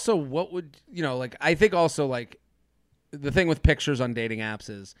 Also, what would, I think also, like, the thing with pictures on dating apps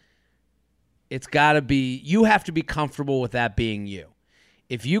is you have to be comfortable with that being you.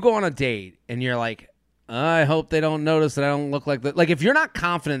 If you go on a date and you're like, I hope they don't notice that I don't look like like, if you're not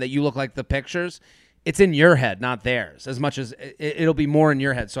confident that you look like the pictures, it's in your head, not theirs, as much as it'll be more in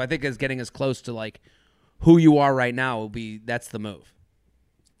your head. So I think getting as close to, like, who you are right now that's the move.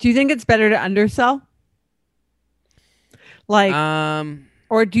 Do you think it's better to undersell? Like,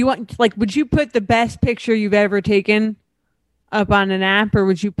 or do you want, like, would you put the best picture you've ever taken up on an app, or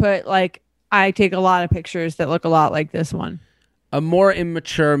would you put, like, I take a lot of pictures that look a lot like this one? A more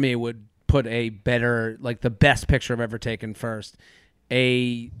immature me would put a better, like, the best picture I've ever taken first.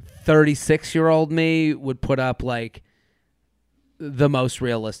 A 36-year-old me would put up, like, the most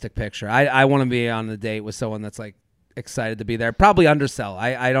realistic picture. I want to be on a date with someone that's, like, excited to be there. Probably undersell.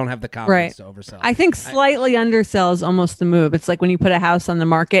 I don't have the confidence to oversell. I think slightly undersell is almost the move. It's like when you put a house on the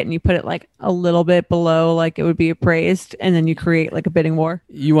market and you put it, like, a little bit below, like, it would be appraised, and then you create, like, a bidding war.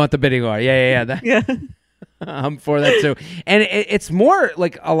 You want the bidding war. Yeah. Yeah. I'm for that too. And it's more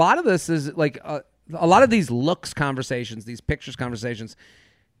like a lot of this is like a lot of these looks conversations, these pictures conversations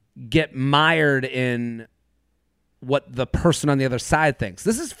get mired in what the person on the other side thinks.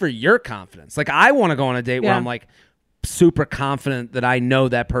 This is for your confidence. Like, I want to go on a date where I'm, like, super confident that I know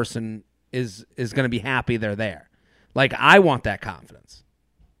that person is going to be happy they're there. Like, I want that confidence.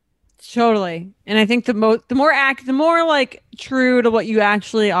 Totally. And I think the more like true to what you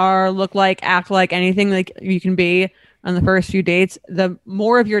actually are, look like, act like, anything like you can be on the first few dates, the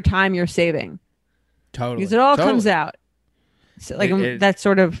more of your time you're saving. Totally. Because it all comes out. So, like, that's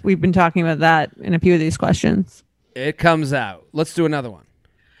sort of, we've been talking about that in a few of these questions. It comes out. Let's do another one.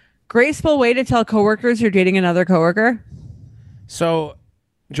 Graceful way to tell coworkers you're dating another coworker. So,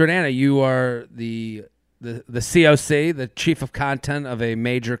 Jordana, you are the COC, the chief of content of a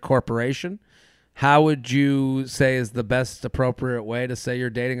major corporation. How would you say is the best appropriate way to say you're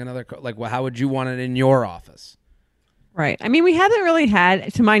dating another? How would you want it in your office? Right. I mean, we haven't really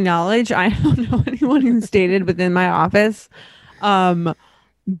had, to my knowledge, I don't know anyone who's dated within my office. But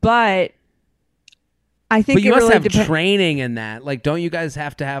I think but you must really have training in that. Like, don't you guys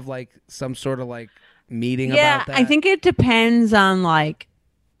have to have, like, some sort of, like, meeting about that? Yeah, I think it depends on, like,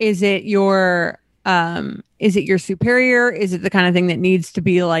 is it your superior? Is it the kind of thing that needs to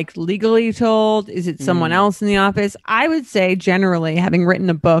be, like, legally told? Is it someone else in the office? I would say, generally, having written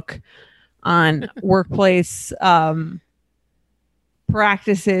a book on workplace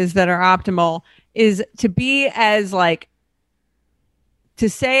practices that are optimal, is to be as, like, to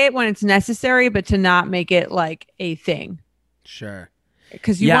say it when it's necessary, but to not make it, like, a thing. Sure.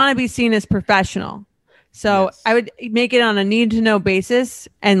 Because you want to be seen as professional. So yes. I would make it on a need to know basis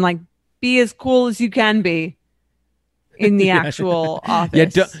and, like, be as cool as you can be in the actual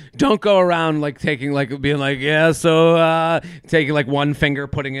office. Yeah, don't go around, like, taking, like, being like, yeah, so taking, like, one finger,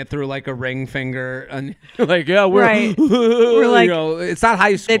 putting it through, like, a ring finger, and like, yeah, we're right. We're like, it's not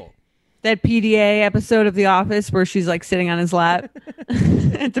high school. That PDA episode of The Office where she's, like, sitting on his lap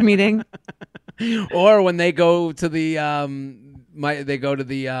at the meeting. Or when they go to the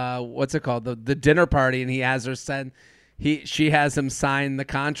what's it called, the dinner party, and he has her she has him sign the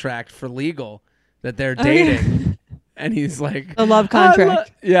contract for legal that they're dating. And he's like, a love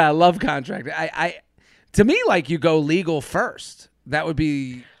contract. Love contract. To me, like, you go legal first. That would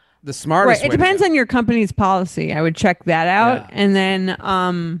be the smartest Right. way It depends to go. on your company's policy. I would check that out. Yeah. And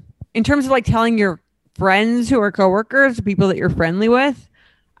then in terms of like telling your friends who are coworkers, people that you're friendly with,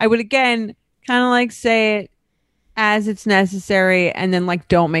 I would again kind of like say it as it's necessary and then like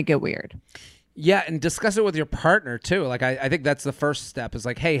don't make it weird. Yeah, and discuss it with your partner too. Like I think that's the first step is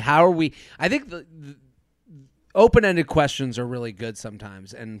like, hey, how are we? I think the open-ended questions are really good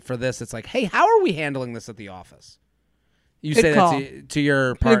sometimes. And for this, it's like, hey, how are we handling this at the office? You Good say call. that to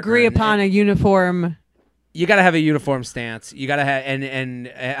your partner. Agree upon a uniform. You got to have a uniform stance. You got to have, and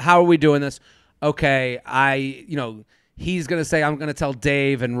how are we doing this? Okay, he's going to say, I'm going to tell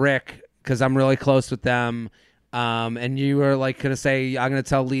Dave and Rick because I'm really close with them. And you are like going to say, I'm going to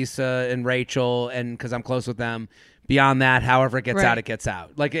tell Lisa and Rachel and because I'm close with them. Beyond that, however it gets out, it gets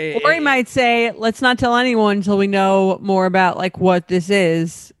out. Like, or he might say, let's not tell anyone until we know more about like what this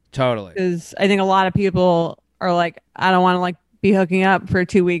is. Totally. Because I think a lot of people are like, I don't want to like be hooking up for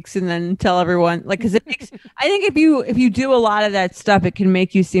 2 weeks and then tell everyone like, because it makes, I think if you do a lot of that stuff, it can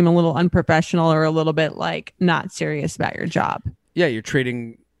make you seem a little unprofessional or a little bit like not serious about your job. Yeah. You're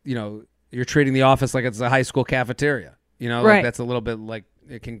treating the office like it's a high school cafeteria, like Right. that's a little bit like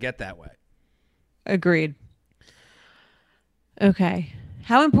it can get that way. Agreed. Okay.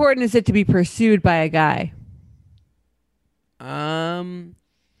 How important is it to be pursued by a guy? I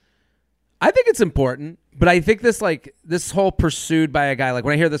think it's important, but I think this whole pursued by a guy, like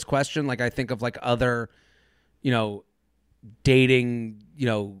when I hear this question, like I think of like other, dating,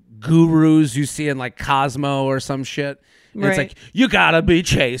 gurus you see in like Cosmo or some shit. And It's like, you gotta be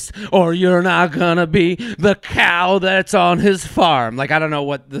chased or you're not gonna be the cow that's on his farm. Like, I don't know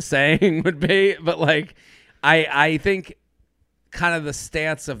what the saying would be, but like, I think kind of the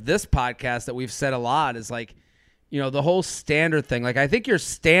stance of this podcast that we've said a lot is like, the whole standard thing. Like, I think your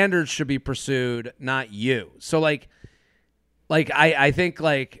standards should be pursued, not you. So like I think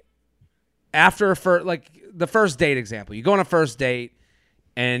like after the first date example, you go on a first date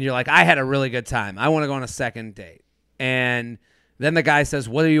and you're like, I had a really good time. I want to go on a second date. And then the guy says,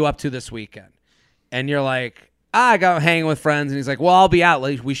 what are you up to this weekend? And you're like, I got hanging with friends. And he's like, well, I'll be out.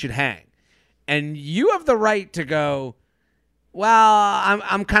 We should hang. And you have the right to go, well,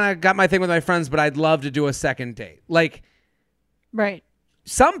 I'm kind of got my thing with my friends, but I'd love to do a second date. Like, Right.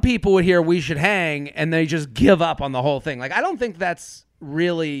 some people would hear we should hang and they just give up on the whole thing. Like, I don't think that's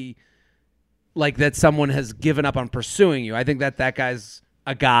really like that someone has given up on pursuing you. I think that guy's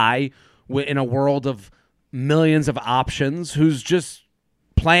a guy in a world of millions of options who's just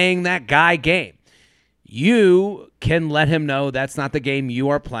playing that guy game. You can let him know that's not the game you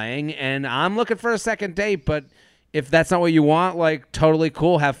are playing, and I'm looking for a second date, but if that's not what you want, like, totally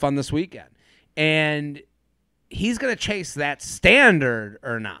cool, have fun this weekend. And he's going to chase that standard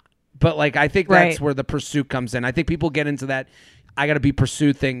or not. But, like, I think that's where the pursuit comes in. I think people get into that I got to be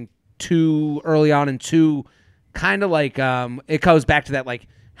pursued thing too early on and too kind of like it goes back to that, like,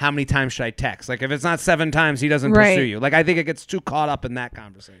 how many times should I text? Like, if it's not 7 times, he doesn't pursue you. Like, I think it gets too caught up in that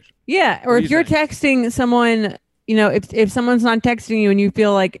conversation. Yeah, or if you're texting someone, if someone's not texting you and you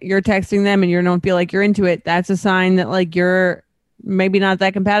feel like you're texting them and you don't feel like you're into it, that's a sign that like you're maybe not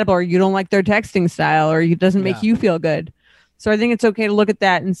that compatible or you don't like their texting style or it doesn't make you feel good. So I think it's okay to look at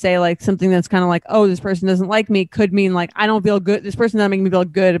that and say like something that's kind of like, oh, this person doesn't like me could mean like, I don't feel good. This person doesn't make me feel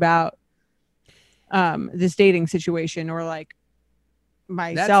good about this dating situation or like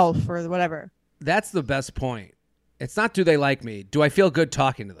myself or whatever. That's the best point. It's not do they like me? Do I feel good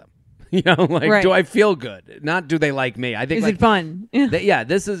talking to them? Do I feel good? Not do they like me? I think is it fun?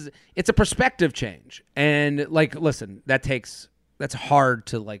 It's a perspective change. And like, listen, that's hard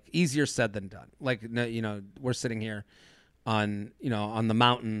to like, easier said than done. Like, we're sitting here on the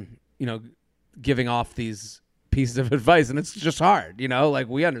mountain, giving off these pieces of advice and it's just hard, like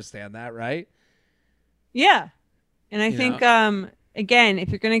we understand that, right? Yeah. And I think, again, if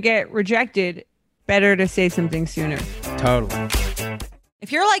you're going to get rejected, better to say something sooner. Totally.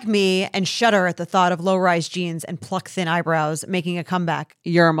 If you're like me and shudder at the thought of low-rise jeans and pluck-thin eyebrows making a comeback,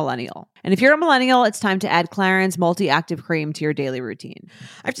 you're a millennial. And if you're a millennial, it's time to add Clarins Multi-Active Cream to your daily routine.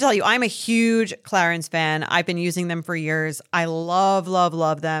 I have to tell you, I'm a huge Clarins fan. I've been using them for years. I love, love,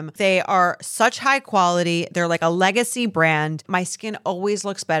 love them. They are such high quality. They're like a legacy brand. My skin always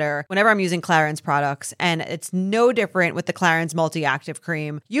looks better whenever I'm using Clarins products, and it's no different with the Clarins Multi-Active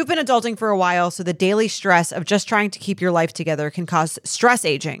Cream. You've been adulting for a while, so the daily stress of just trying to keep your life together can cause stress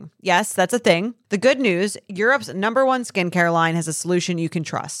aging. Yes, that's a thing. The good news, Europe's #1 skincare line has a solution you can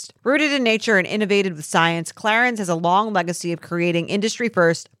trust. Rooted in nature and innovated with science, Clarins has a long legacy of creating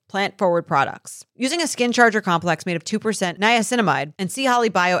industry-first, plant-forward products. Using a skin charger complex made of 2% niacinamide and sea holly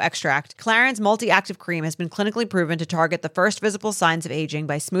bioextract, Clarins Multi-Active Cream has been clinically proven to target the first visible signs of aging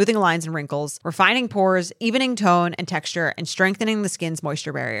by smoothing lines and wrinkles, refining pores, evening tone and texture, and strengthening the skin's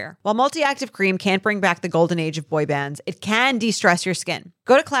moisture barrier. While Multi-Active Cream can't bring back the golden age of boy bands, it can de-stress your skin.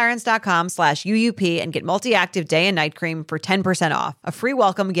 Go to clarins.com/UUP and get Multi-Active Day and Night Cream for 10% off, a free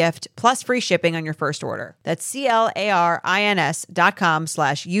welcome gift, plus free shipping on your first order. That's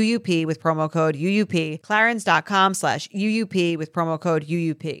CLARINS.com/UUP with promo code UUP, clarins.com/UUP with promo code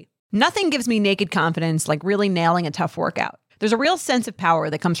UUP. Nothing gives me naked confidence like really nailing a tough workout. There's a real sense of power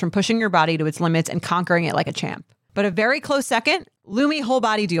that comes from pushing your body to its limits and conquering it like a champ. But a very close second, Lumi Whole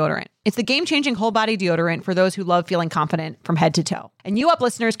Body Deodorant. It's the game-changing whole body deodorant for those who love feeling confident from head to toe. And You Up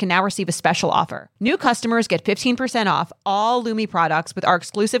listeners can now receive a special offer. New customers get 15% off all Lumi products with our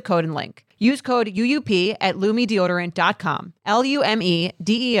exclusive code and link. Use code UUP at LumiDeodorant.com.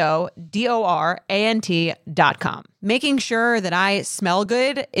 LumiDeodorant.com. Making sure that I smell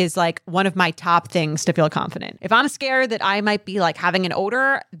good is like one of my top things to feel confident. If I'm scared that I might be like having an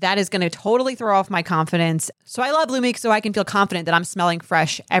odor, that is going to totally throw off my confidence. So I love Lumi so I can feel confident that I'm smelling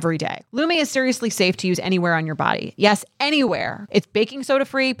fresh every day. Lumi is seriously safe to use anywhere on your body. Yes, anywhere. It's baking soda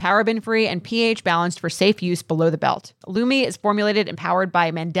free, paraben free, and pH balanced for safe use below the belt. Lumi is formulated and powered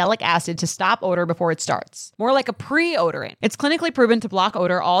by mandelic acid to stop odor before it starts. More like a pre-odorant. It's clinically proven to block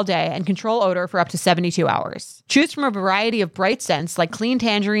odor all day and control odor for up to 72 hours. Choose from a variety of bright scents like clean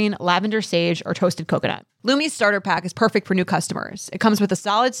tangerine, lavender sage, or toasted coconut. Lumi's starter pack is perfect for new customers. It comes with a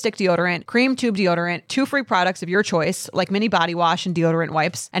solid stick deodorant, cream tube deodorant, 2 free products of your choice, like mini body wash and deodorant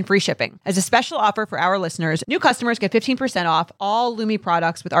wipes, and free shipping. As a special offer for our listeners, new customers get 15% off all Lumi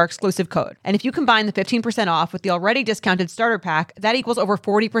products with our exclusive code. And if you combine the 15% off with the already discounted starter pack, that equals over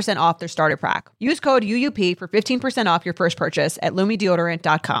 40% off their starter pack. Use code UUP for 15% off your first purchase at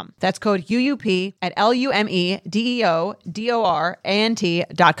LumiDeodorant.com. That's code UUP at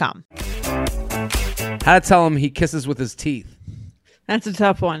LumiDeodorant.com. How to tell him he kisses with his teeth. That's a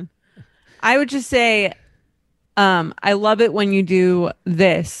tough one. I would just say, I love it when you do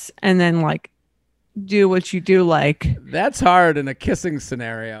this and then like do what you do like. That's hard in a kissing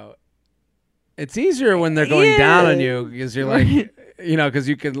scenario. It's easier when they're going down on you because you're like, you know, because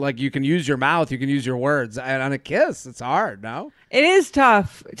you can use your mouth, you can use your words. And on a kiss, it's hard, no? It is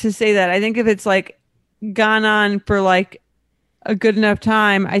tough to say that. I think if it's like gone on for like a good enough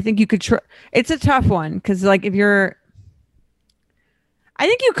time, I think you could try. It's a tough one because like if you're, I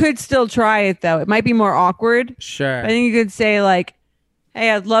think you could still try it though. It might be more awkward. Sure. I think you could say like, hey,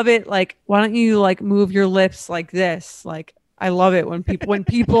 I'd love it. Like, why don't you like move your lips like this? Like, I love it when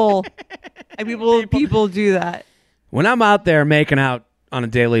people people do that. When I'm out there making out on a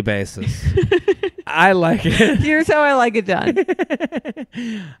daily basis, I like it. Here's how I like it done.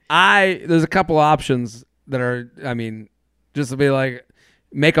 There's a couple options that are, I mean, just to be like,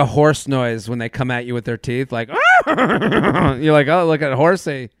 make a horse noise when they come at you with their teeth. Like, you're like, oh, look at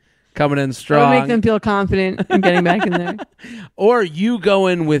Horsey coming in strong. That would make them feel confident in getting back in there. Or you go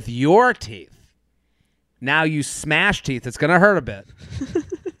in with your teeth. Now you smash teeth. It's going to hurt a bit.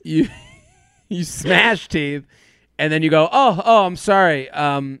 You smash teeth, and then you go, oh, I'm sorry.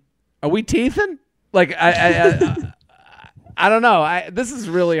 Are we teething? Like, I don't know. This is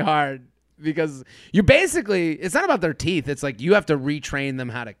really hard. Because you basically, it's not about their teeth. It's like you have to retrain them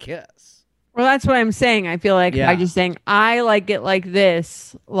how to kiss. Well, that's what I'm saying. I feel like by just saying, I like it like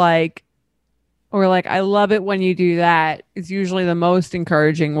this, like, or like, I love it when you do that is usually the most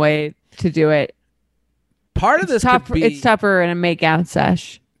encouraging way to do it. Part of this could be... It's tougher in a make-out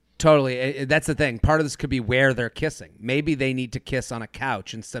sesh. Totally. That's the thing. Part of this could be where they're kissing. Maybe they need to kiss on a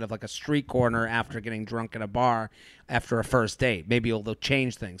couch instead of like a street corner after getting drunk at a bar after a first date. Maybe they'll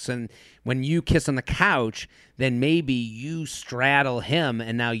change things. And when you kiss on the couch, then maybe you straddle him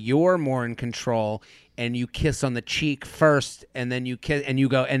and now you're more in control and you kiss on the cheek first and then you kiss and you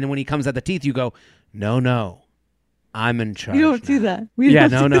go, and then when he comes at the teeth, you go, no, I'm in charge. You don't now. do that.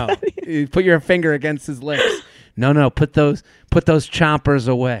 No. You put your finger against his lips. No, put those chompers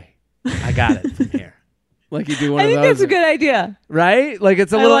away. I got it from here. Like you do one of those. I think that's a good idea. Right? Like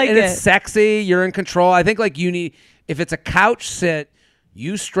it's a little, like and it. it's sexy. You're in control. I think like you need, if it's a couch sit,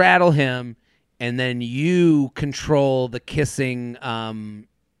 you straddle him and then you control the kissing,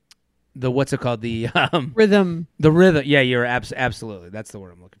 what's it called? The rhythm. The rhythm. Yeah, you're absolutely. That's the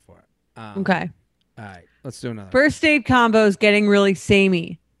word I'm looking for. Okay. All right. Let's do another. First date combos getting really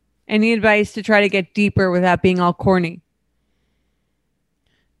samey. Any advice to try to get deeper without being all corny?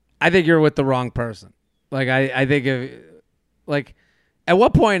 I think you're with the wrong person. Like I think if, like At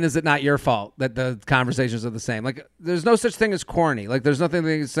what point is it not your fault that the conversations are the same? Like, there's no such thing as corny. Like, there's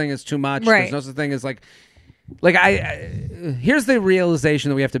nothing such thing as too much. Right. There's no such thing as like here's the realization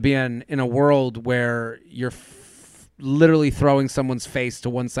that we have to be in a world where you're literally throwing someone's face to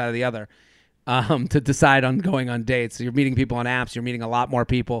one side or the other to decide on going on dates. So you're meeting people on apps. You're meeting a lot more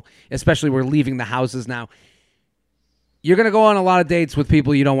people, especially we're leaving the houses now. You're going to go on a lot of dates with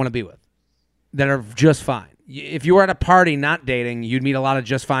people you don't want to be with that are just fine. If you were at a party not dating, you'd meet a lot of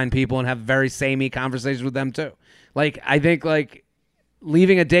just fine people and have very samey conversations with them too. Like, I think like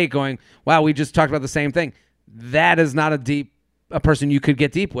leaving a date going, wow, we just talked about the same thing. That is not a person you could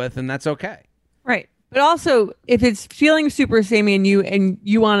get deep with, and that's okay. Right. But also, if it's feeling super samey and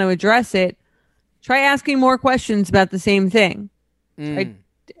you want to address it, try asking more questions about the same thing. Right?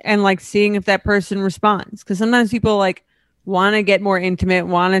 And like seeing if that person responds. Because sometimes people like want to get more intimate,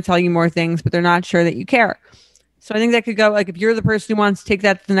 want to tell you more things, but they're not sure that you care. So I think that could go, like, if you're the person who wants to take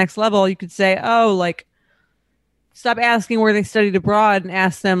that to the next level, you could say, oh, like, stop asking where they studied abroad and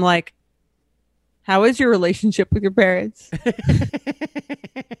ask them, like, how is your relationship with your parents?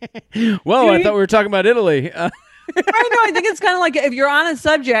 Whoa, I thought we were talking about Italy. I know. I think it's kind of like if you're on a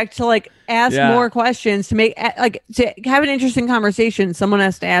subject to like ask more questions to make like to have an interesting conversation. Someone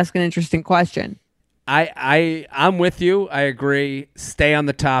has to ask an interesting question. I'm with you. I agree. Stay on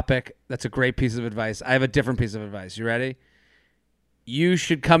the topic. That's a great piece of advice. I have a different piece of advice. You ready? You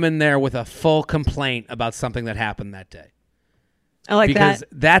should come in there with a full complaint about something that happened that day. I like because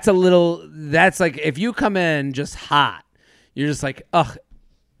that's like if you come in just hot, you're just like, ugh,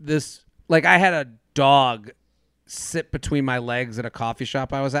 this, like I had a dog sit between my legs at a coffee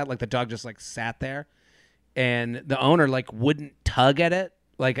shop I was at. Like the dog just like sat there and the owner like wouldn't tug at it.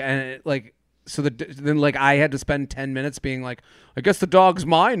 Like, and like, so then like I had to spend 10 minutes being like, I guess the dog's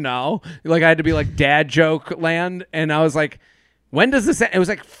mine now. Like I had to be like dad joke land. And I was like, when does this end? It was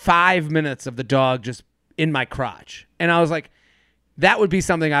like 5 minutes of the dog just in my crotch. And I was like, that would be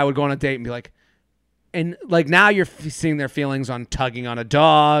something I would go on a date and be like, and like now you're seeing their feelings on tugging on a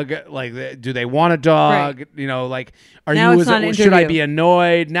dog. Like, do they want a dog? Right. You know, like, should I be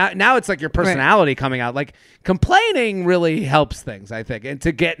annoyed? Now it's like your personality coming out. Like complaining really helps things, I think, and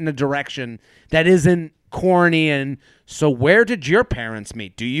to get in a direction that isn't corny. And so where did your parents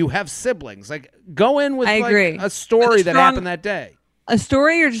meet? Do you have siblings? Like go in with a story that happened that day. A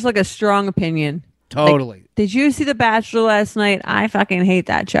story or just like a strong opinion. Totally. Like, did you see The Bachelor last night? I fucking hate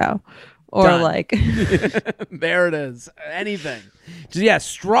that show. Or done. Like there it is. Anything. Just,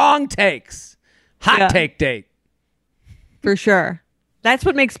 strong takes. Hot take date. For sure. That's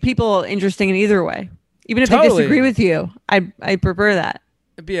what makes people interesting in either way. Even if they disagree with you. I prefer that.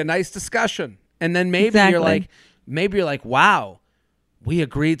 It'd be a nice discussion. And then maybe you're like, wow, we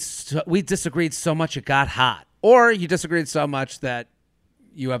disagreed so much it got hot. Or you disagreed so much that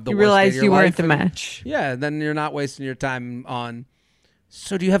you have the worst day of your life. You realize you weren't the match. Yeah, then you're not wasting your time on,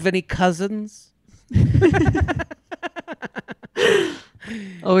 so do you have any cousins?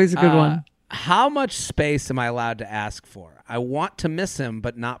 Always a good one. How much space am I allowed to ask for? I want to miss him,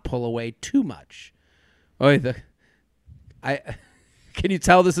 but not pull away too much. Can you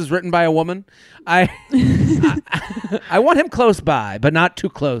tell this is written by a woman? I want him close by, but not too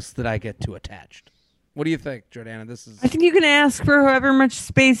close that I get too attached. What do you think, Jordana? I think you can ask for however much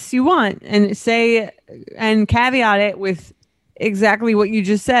space you want and say and caveat it with exactly what you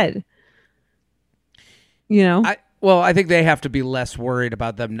just said. You know? I think they have to be less worried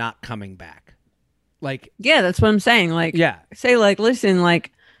about them not coming back. Like, yeah, that's what I'm saying. Like, say like, listen,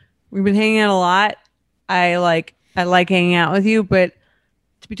 like we've been hanging out a lot. I like hanging out with you, but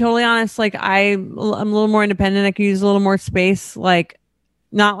to be totally honest, like I'm a little more independent. I could use a little more space. Like,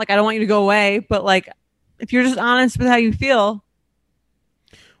 not like I don't want you to go away, but like if you're just honest with how you feel.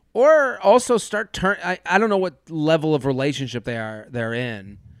 Or also start I don't know what level of relationship they're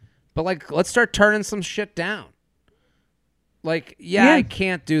in, but like let's start turning some shit down. Like, I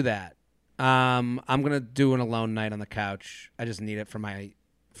can't do that. I'm gonna do an alone night on the couch. I just need it for my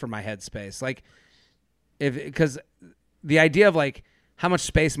headspace. Like, because the idea of like how much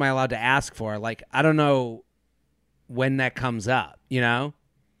space am I allowed to ask for? Like, I don't know when that comes up. You know.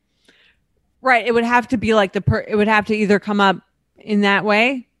 Right. It would have to be like it would have to either come up in that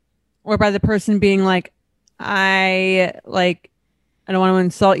way or by the person being like, I don't want to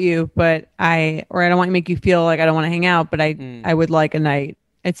insult you, but I don't want to make you feel like I don't want to hang out, but I would like a night.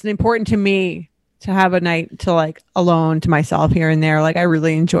 It's important to me to have a night to like alone to myself here and there. Like I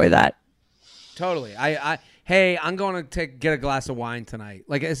really enjoy that. Totally. Hey, I'm going to get a glass of wine tonight.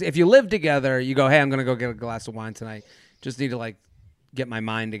 Like if you live together, you go, hey, I'm going to go get a glass of wine tonight. Just need to like get my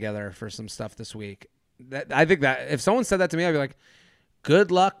mind together for some stuff this week. I think that if someone said that to me, I'd be like,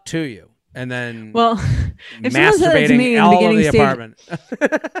 good luck to you. And then Well, if someone said that to me masturbating in the all over beginning the stage, apartment.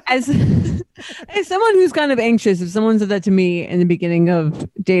 as someone who's kind of anxious, if someone said that to me in the beginning of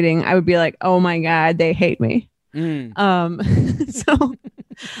dating, I would be like, "Oh my god, they hate me." So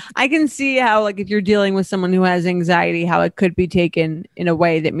I can see how, like, if you're dealing with someone who has anxiety, how it could be taken in a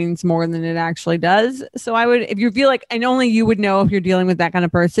way that means more than it actually does. So I would, if you feel like, and only you would know if you're dealing with that kind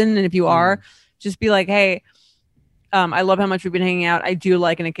of person, and if you are, just be like, "Hey, I love how much we've been hanging out. I do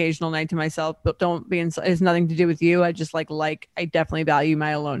like an occasional night to myself, but don't be it has nothing to do with you. I just I definitely value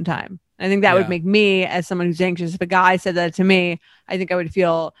my alone time." I think that would make me, as someone who's anxious, if a guy said that to me, I think I would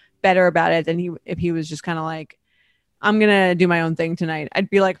feel better about it than if he was just kind of like, "I'm gonna do my own thing tonight." I'd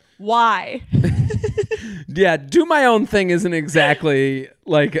be like, "Why?" Yeah, do my own thing isn't exactly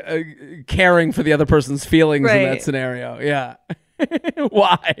like caring for the other person's feelings in that scenario. Yeah.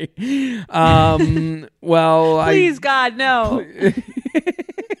 Why? Well, please, God, no.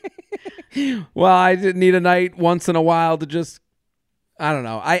 Well, I did need a night once in a while to just, I don't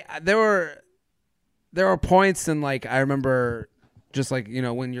know. There were points in, like, I remember just, like, you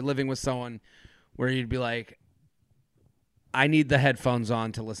know, when you're living with someone where you'd be like, I need the headphones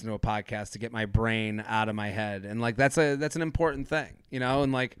on to listen to a podcast to get my brain out of my head. And, like, that's an important thing, you know?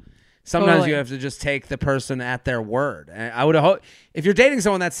 And, like, sometimes you have to just take the person at their word. And I would hope, if you're dating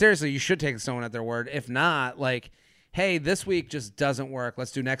someone that seriously, you should take someone at their word. If not, like, hey, this week just doesn't work.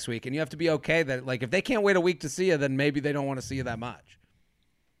 Let's do next week. And you have to be okay that, like, if they can't wait a week to see you, then maybe they don't want to see you that much.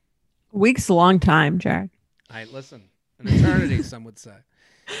 A week's a long time, Jared. Listen, an eternity, some would say.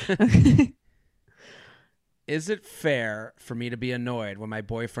 Okay. Is it fair for me to be annoyed when my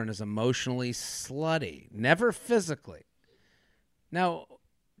boyfriend is emotionally slutty? Never physically. Now,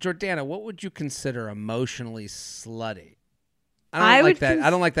 Jordana, what would you consider emotionally slutty? I don't like that. I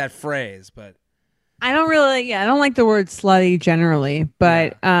don't like that phrase, but I don't really. I don't like the word slutty generally,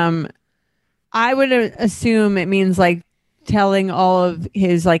 but I would assume it means like telling all of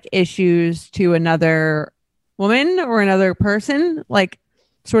his like issues to another woman or another person, like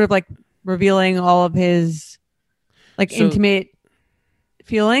sort of like revealing all of his like intimate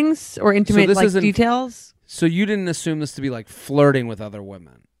feelings or intimate like details. So you didn't assume this to be like flirting with other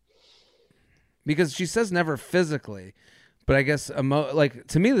women? Because she says never physically, but I guess like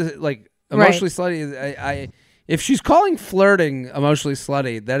to me, like emotionally slutty. If she's calling flirting emotionally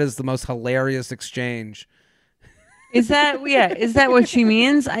slutty, that is the most hilarious exchange. Is that Is that what she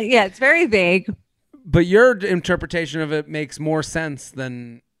means? It's very vague. But your interpretation of it makes more sense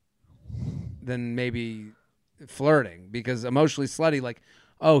than maybe flirting, because emotionally slutty, like,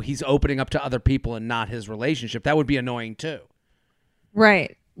 oh, he's opening up to other people and not his relationship. That would be annoying too.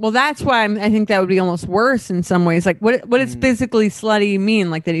 Right. Well, that's why I think that would be almost worse in some ways. Like, what does physically slutty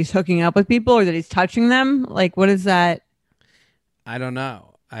mean? Like that he's hooking up with people or that he's touching them? Like, what is that? I don't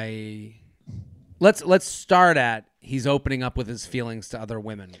know. Let's start at he's opening up with his feelings to other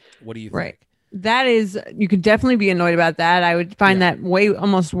women. What do you think? Right. That is, you could definitely be annoyed about that. I would find that way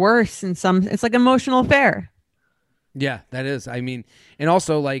almost worse in some. It's like emotional affair. Yeah, that is. I mean, and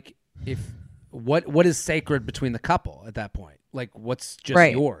also like what is sacred between the couple at that point? Like, what's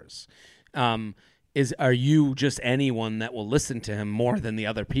just yours? Are you just anyone that will listen to him more than the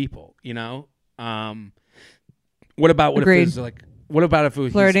other people? You know. What about if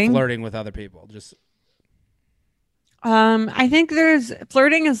he's flirting with other people? Just. I think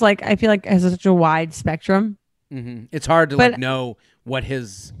flirting is like, I feel like has such a wide spectrum. Mm-hmm. It's hard to like know what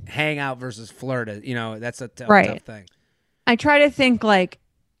his hangout versus flirt is. You know, that's a tough thing. I try to think like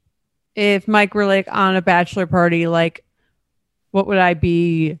if Mike were like on a bachelor party, like what would I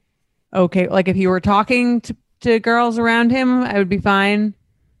be okay? Like if he were talking to girls around him, I would be fine.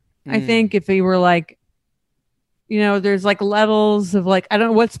 I think if he were like, you know, there's like levels of like, I don't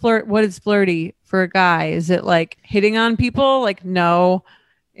know what is flirty for a guy. Is it like hitting on people? Like, no.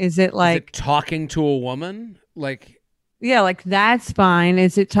 Is it talking to a woman? Like, yeah, like that's fine.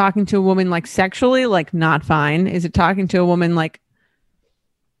 Is it talking to a woman like sexually? Like, not fine. Is it talking to a woman like,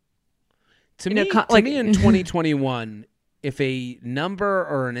 to me in 2021, if a number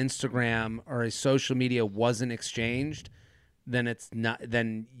or an Instagram or a social media wasn't exchanged, then it's not,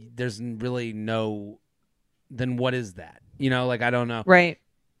 then there's really no, then what is that? You know, like, I don't know. Right.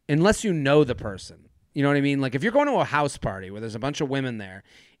 Unless you know the person. You know what I mean? Like, if you're going to a house party where there's a bunch of women there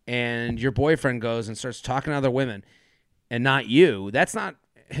and your boyfriend goes and starts talking to other women and not you, that's not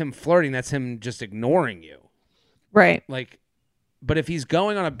him flirting. That's him just ignoring you. Right. Like, but if he's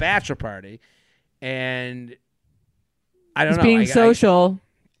going on a bachelor party and I don't know. Being social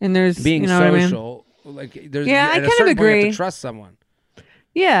and there's being social. Like, there's, I kind of agree. You have to trust someone.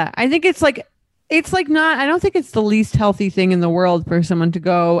 Yeah. I think it's like, It's like not, I don't think it's the least healthy thing in the world for someone to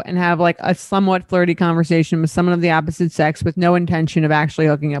go and have like a somewhat flirty conversation with someone of the opposite sex with no intention of actually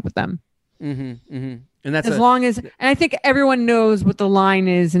hooking up with them. And that's As long as, and I think everyone knows what the line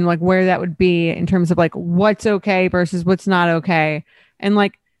is and like where that would be in terms of like what's okay versus what's not okay. And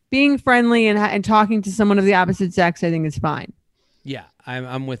like being friendly and talking to someone of the opposite sex, I think is fine. Yeah,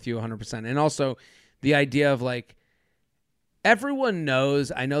 I'm with you 100%. And also the idea of like, everyone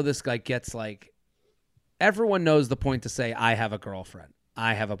knows, I know this guy gets like, everyone knows the point to say, I have a girlfriend,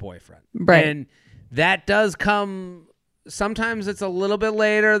 I have a boyfriend. Right. And that does come, sometimes it's a little bit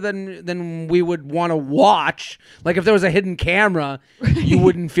later than we would want to watch. Like if there was a hidden camera, you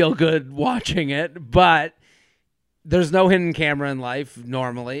wouldn't feel good watching it. But there's no hidden camera in life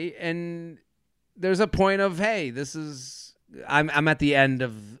normally. And there's a point of, hey, this is, I'm at the end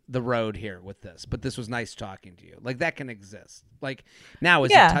of the road here with this, but this was nice talking to you. Like that can exist. Like now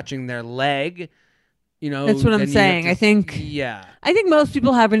is it touching their leg? You know, that's what I'm saying. I think most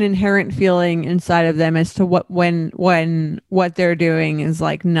people have an inherent feeling inside of them as to what they're doing is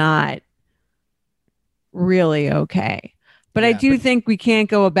like not really okay. But I do think we can't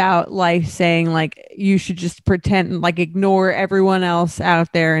go about life saying like you should just pretend like ignore everyone else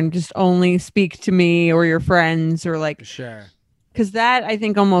out there and just only speak to me or your friends or like sure. Because that I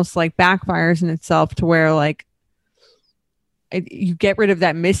think almost like backfires in itself to where like you get rid of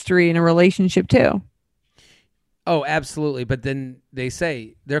that mystery in a relationship too. Oh, absolutely. But then they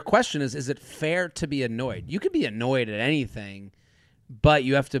say their question is it fair to be annoyed? You could be annoyed at anything, but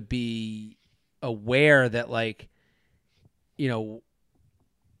you have to be aware that like, you know,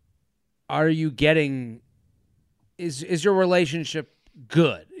 are you getting, is your relationship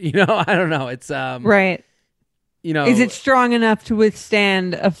good? You know, I don't know. It's, right. You know, is it strong enough to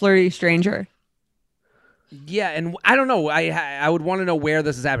withstand a flirty stranger? Yeah. And I don't know. I would want to know where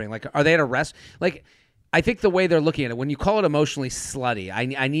this is happening. Like, are they at a rest? Like, I think the way they're looking at it, when you call it emotionally slutty,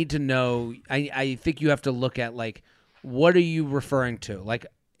 I need to know, I think you have to look at like, what are you referring to? Like,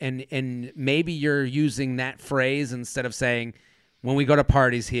 and maybe you're using that phrase instead of saying, when we go to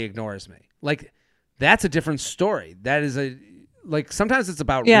parties, he ignores me. Like, that's a different story. That is like, sometimes it's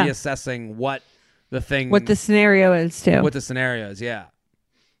about reassessing what the scenario is too. What the scenario is, yeah.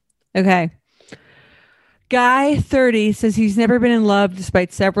 Okay. Guy 30 says he's never been in love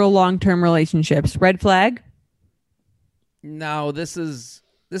despite several long-term relationships. Red flag? No, this is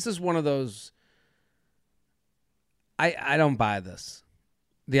one of those. I don't buy this.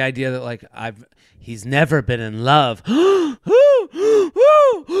 The idea that like he's never been in love. You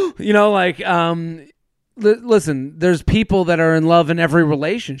know, like listen, there's people that are in love in every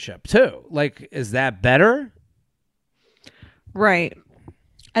relationship too. Like, is that better? Right.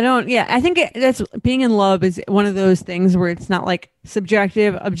 I think that's being in love is one of those things where it's not like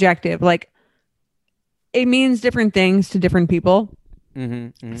subjective, objective. Like it means different things to different people.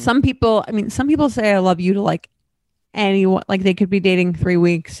 Some people say I love you to like anyone, like they could be dating 3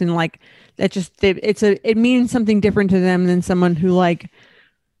 weeks and like that just, it means something different to them than someone who like,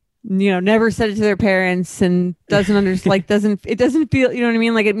 you know, never said it to their parents and doesn't understand, like it doesn't feel, you know what I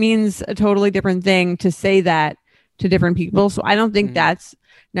mean? Like it means a totally different thing to say that to different people. So I don't think that's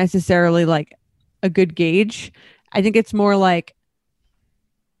necessarily like a good gauge. I think it's more like,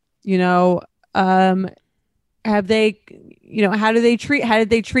 you know, have they, you know, how did they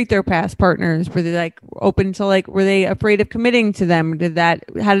treat their past partners? Were they like open to like, were they afraid of committing to them?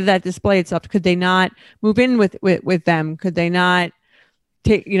 How did that display itself? Could they not move in with them? Could they not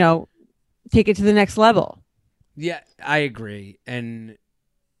take it to the next level? Yeah, I agree. And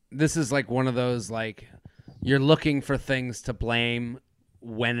this is like one of those, like, you're looking for things to blame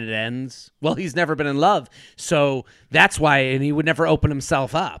when it ends. Well, he's never been in love, so that's why, and he would never open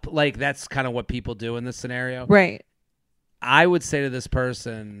himself up. Like, that's kind of what people do in this scenario. Right. I would say to this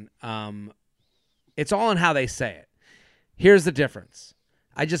person, it's all in how they say it. Here's the difference.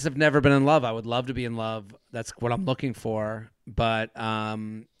 I just have never been in love. I would love to be in love. That's what I'm looking for, but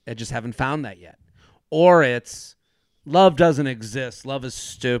I just haven't found that yet. Or it's, love doesn't exist. Love is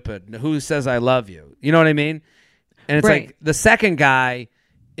stupid. Who says I love you? You know what I mean? And it's right. Like the second guy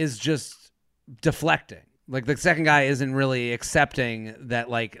is just deflecting. Like the second guy isn't really accepting that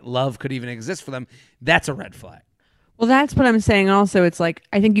like love could even exist for them. That's a red flag. Well, that's what I'm saying also. It's like,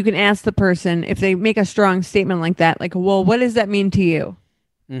 I think you can ask the person if they make a strong statement like that, like, well, what does that mean to you?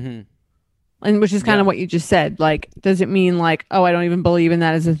 Mm-hmm. And which is kind of what you just said. Like, does it mean like, oh, I don't even believe in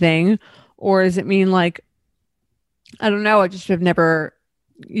that as a thing? Or does it mean like, I don't know, I just have never,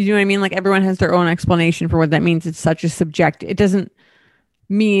 you know what I mean? Like everyone has their own explanation for what that means. It's such a subject. It doesn't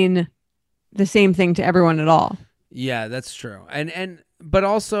mean the same thing to everyone at all. Yeah, that's true. But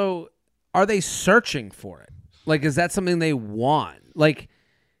also are they searching for it? Like, is that something they want? Like,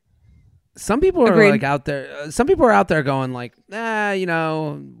 some people are Agreed. like out there. Some people are out there going like, you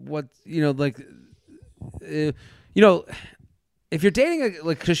know what, you know, like, you know, if you're dating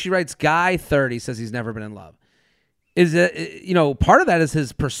like, because she writes, guy 30 says he's never been in love. Is it, you know, part of that is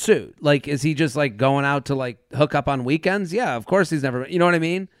his pursuit. Like, is he just like going out to like hook up on weekends? Yeah, of course he's never. You know what I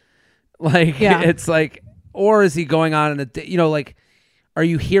mean? Like, Yeah. it's like, or is he going on you know, like, are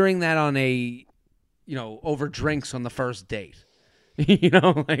you hearing that on a, you know, over drinks on the first date? You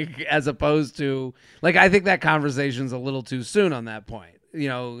know, like, as opposed to, like, I think that conversation's a little too soon on that point, you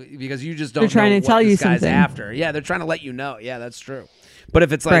know, because you just don't They're trying know to tell what you this guy's something. after. Yeah, they're trying to let you know. Yeah, that's true. But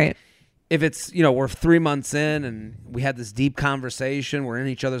if it's like, Right. if it's, you know, we're 3 months in and we had this deep conversation, we're in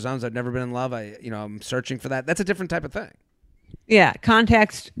each other's arms, I've never been in love, I'm searching for that. That's a different type of thing. Yeah,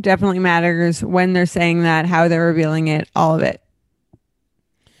 context definitely matters when they're saying that, how they're revealing it, all of it.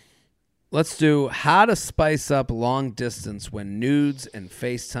 Let's do how to spice up long distance when nudes and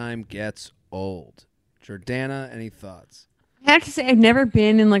FaceTime gets old. Jordana, any thoughts? I have to say I've never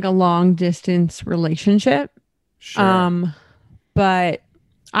been in like a long distance relationship. Sure. But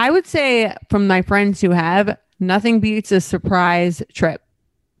I would say from my friends who have, nothing beats a surprise trip.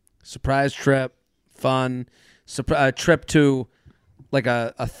 Surprise trip, fun. Trip to like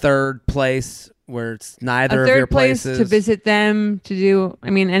a third place where it's neither A of your third place places. to visit them, to do, I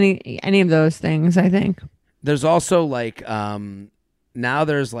mean, any of those things, I think. There's also like now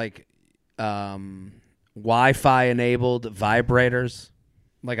there's like Wi-Fi enabled vibrators,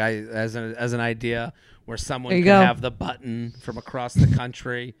 like as an idea where someone There can you go. have the button from across the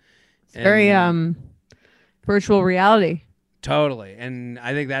country. And Very virtual reality. totally, and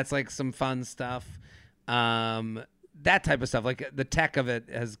I think that's like some fun stuff. That type of stuff, like the tech of it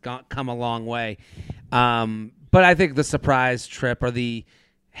has come a long way. But I think the surprise trip or the,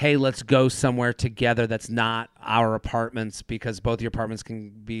 hey, let's go somewhere together that's not our apartments, because both your apartments can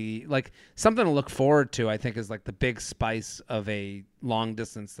be like something to look forward to, I think is like the big spice of a long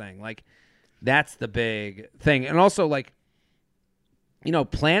distance thing. Like, that's the big thing. And also, like, you know,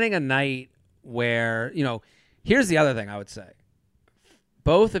 planning a night where, you know, here's the other thing I would say.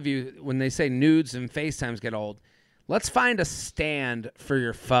 Both of you, when they say nudes and FaceTimes get old, let's find a stand for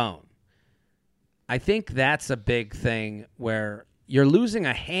your phone. I think that's a big thing where you're losing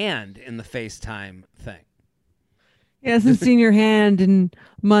a hand in the FaceTime thing. He hasn't seen your hand in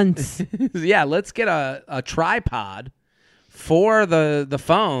months. Yeah, let's get a tripod for the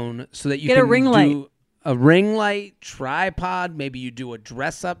phone so that you Get a can ring do light. a ring light, tripod. Maybe you do a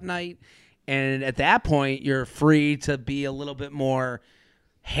dress up night, and at that point you're free to be a little bit more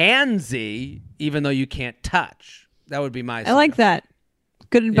handsy, even though you can't touch. That would be my I like suggestion. that.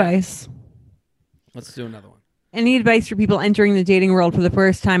 Good advice. Let's do another one. Any advice for people entering the dating world for the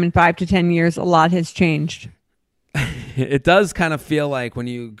first time in 5 to 10 years? A lot has changed. It does kind of feel like when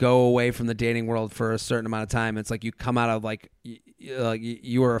you go away from the dating world for a certain amount of time, it's like you come out of like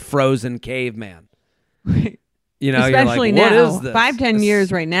you were a frozen caveman. You know, Especially you're like, now. what is this? 5-10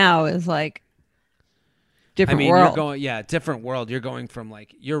 years right now is like different I mean, world. you're going, different world. You're going from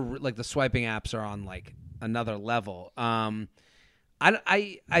like, you're like the swiping apps are on like another level. I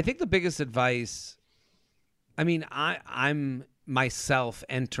think the biggest advice, I mean, I'm myself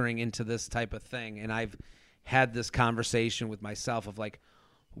entering into this type of thing, and I've had this conversation with myself of like,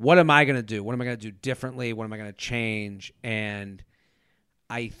 what am I going to do? What am I going to do differently? What am I going to change? And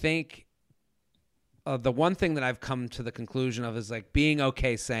I think the one thing that I've come to the conclusion of is like being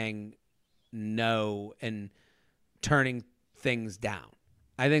okay saying no and turning things down.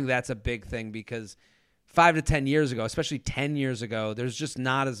 I think that's a big thing, because 5 to 10 years ago, especially 10 years ago, there's just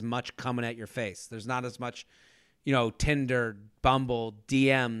not as much coming at your face. There's not as much, you know, Tinder, Bumble,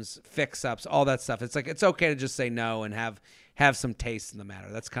 DMs, fix-ups, all that stuff. It's like, it's okay to just say no and have some taste in the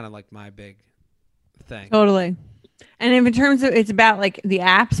matter. That's kind of like my big thing. Totally. And if in terms of, it's about like the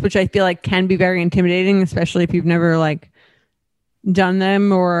apps, which I feel like can be very intimidating, especially if you've never like done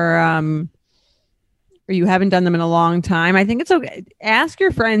them or you haven't done them in a long time. I think it's okay. Ask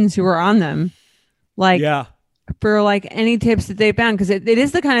your friends who are on them, like, for like any tips that they found, because it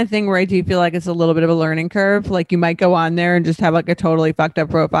is the kind of thing where I do feel like it's a little bit of a learning curve. Like, you might go on there and just have like a totally fucked up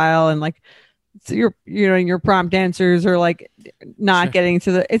profile, and like, so your prompt answers are like not Sure. getting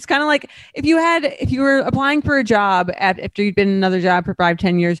to the. It's kind of like if you were applying for a job after you'd been in another job for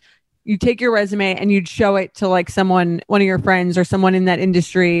 5-10 years, you take your resume and you'd show it to like one of your friends or someone in that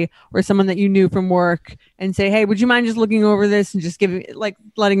industry or someone that you knew from work, and say, hey, would you mind just looking over this and just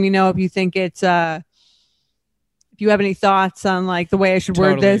letting me know if you think it's if you have any thoughts on like the way I should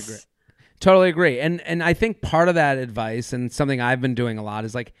word this. Totally agree. And I think part of that advice, and something I've been doing a lot,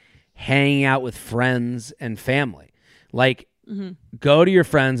 is like, hanging out with friends and family. Like, go to your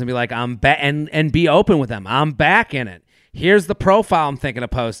friends and be like, I'm back, and be open with them. I'm back in it. Here's the profile I'm thinking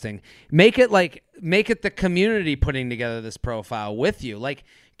of posting. Make it the community putting together this profile with you. Like,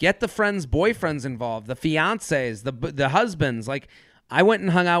 get the friends' boyfriends involved, the fiancés, the husbands. Like, I went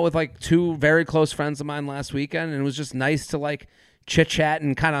and hung out with like 2 very close friends of mine last weekend, and it was just nice to like chit chat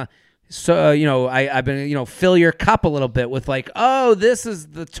and kind of, I've been, fill your cup a little bit with like, oh, this is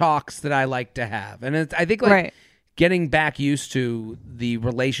the talks that I like to have. And I think like getting back used to the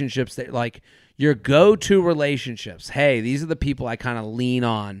relationships that like your go-to relationships. Hey, these are the people I kind of lean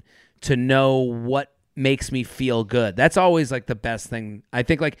on to know what makes me feel good. That's always like the best thing. I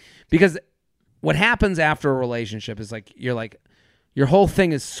think like, because what happens after a relationship is like, your whole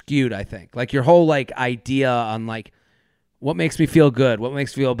thing is skewed, I think. Like your whole like idea on like what makes me feel good, what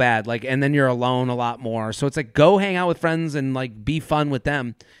makes me feel bad. Like, and then you're alone a lot more. So it's like, go hang out with friends and like be fun with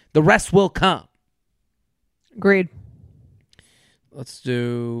them. The rest will come. Agreed. Let's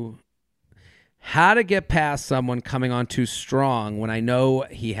do how to get past someone coming on too strong when I know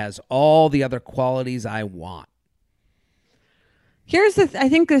he has all the other qualities I want. I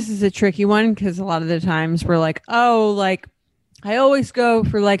think this is a tricky one because a lot of the times we're like, oh, like I always go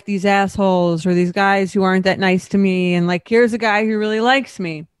for like these assholes or these guys who aren't that nice to me. And like, here's a guy who really likes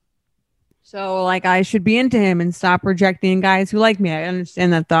me. So like I should be into him and stop rejecting guys who like me. I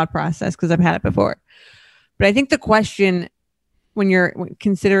understand that thought process because I've had it before. But I think the question when you're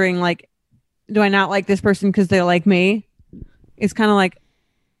considering like, do I not like this person because they like me? It's kind of like,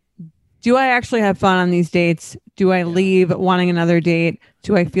 do I actually have fun on these dates? Do I leave wanting another date?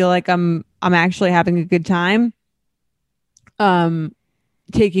 Do I feel like I'm actually having a good time?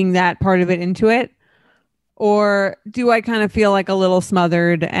 Taking that part of it into it? Or do I kind of feel like a little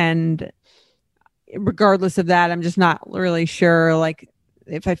smothered, and regardless of that, I'm just not really sure like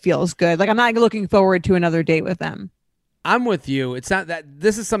if it feels good. Like I'm not looking forward to another date with them. I'm with you. It's not that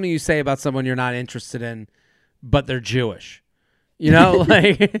this is something you say about someone you're not interested in, but they're Jewish. You know,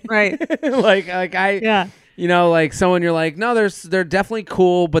 like right. Like someone you're like, no, they're definitely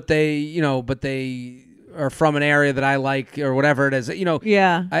cool, but they are from an area that I like or whatever it is. I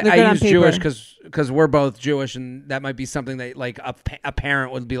use Jewish because we're both Jewish, and that might be something that like a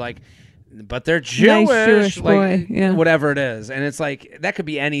parent would be like, but they're Jewish, nice Jewish like boy. Whatever it is. And it's like, that could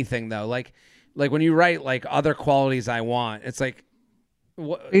be anything though. Like when you write like other qualities I want, it's like,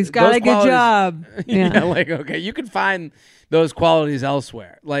 he's got a good job. Yeah. Like, okay, you can find those qualities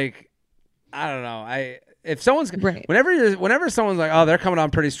elsewhere. Like, I don't know. If someone's whenever someone's like, oh, they're coming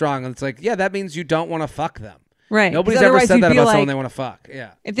on pretty strong, and it's like, yeah, that means you don't want to fuck them. Right. Nobody's ever said that about someone they want to fuck.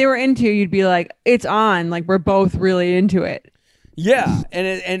 Yeah. If they were into you, you'd be like, it's on. Like we're both really into it. Yeah,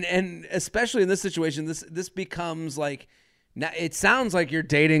 and especially in this situation, this becomes like, now it sounds like you're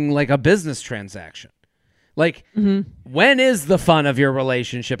dating like a business transaction. Like, when is the fun of your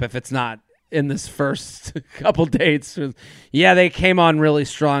relationship if it's not in this first couple dates? Yeah, they came on really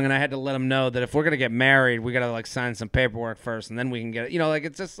strong, and I had to let them know that if we're going to get married, we got to like sign some paperwork first, and then we can get it. Like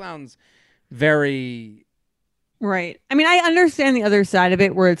it just sounds very... Right. I mean, I understand the other side of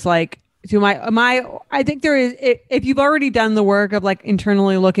it where it's like, I think there is, if you've already done the work of like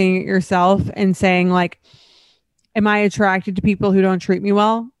internally looking at yourself and saying like, am I attracted to people who don't treat me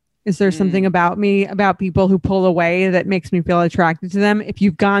well? Is there something about me, about people who pull away that makes me feel attracted to them? If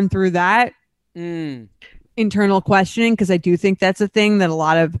you've gone through that internal questioning, because I do think that's a thing that a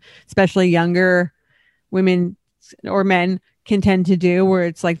lot of, especially younger women or men can tend to do, where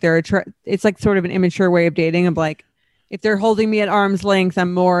it's like it's like sort of an immature way of dating of like, if they're holding me at arm's length,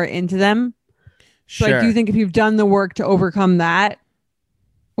 I'm more into them. So I do think if you've done the work to overcome that,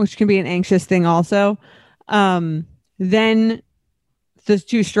 which can be an anxious thing also, then the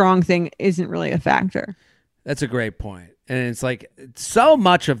too strong thing isn't really a factor. That's a great point. And it's like so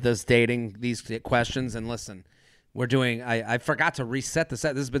much of this dating, these questions, and listen, we're doing, I forgot to reset the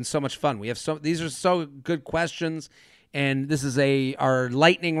set. This has been so much fun. These are so good questions. And this is our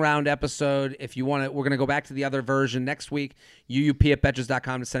lightning round episode. If you want to, we're going to go back to the other version next week.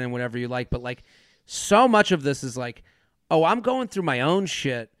 UUP@betches.com to send in whatever you like. But like, so much of this is like, oh, I'm going through my own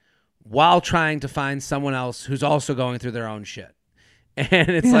shit while trying to find someone else who's also going through their own shit. And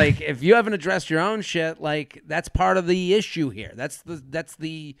it's like, if you haven't addressed your own shit, like that's part of the issue here. That's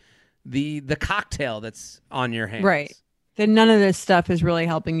the cocktail that's on your hands. Right. Then none of this stuff is really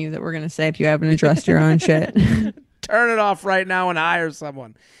helping you that we're going to say if you haven't addressed your own shit. Turn it off right now and hire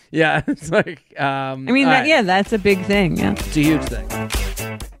someone. Yeah, it's like... that's a big thing. Yeah, it's a huge thing.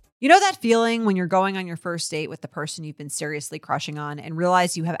 You know that feeling when you're going on your first date with the person you've been seriously crushing on and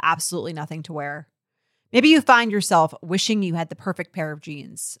realize you have absolutely nothing to wear? Maybe you find yourself wishing you had the perfect pair of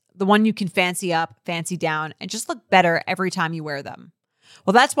jeans, the one you can fancy up, fancy down, and just look better every time you wear them.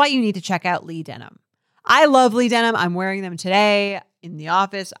 Well, that's why you need to check out Lee Denim. I love Lee Denim. I'm wearing them today in the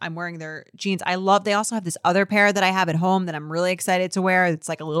office. I'm wearing their jeans. They also have this other pair that I have at home that I'm really excited to wear. It's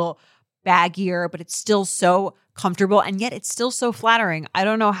like a little baggier, but it's still so comfortable, and yet it's still so flattering. I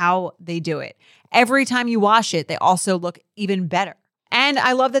don't know how they do it. Every time you wash it, they also look even better. And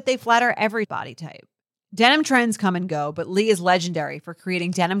I love that they flatter every body type. Denim trends come and go, but Lee is legendary for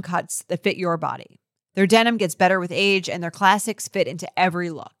creating denim cuts that fit your body. Their denim gets better with age, and their classics fit into every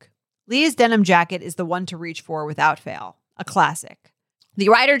look. Lee's denim jacket is the one to reach for without fail, a classic. The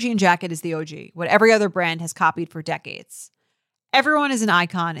Rider jean jacket is the OG, what every other brand has copied for decades. Everyone is an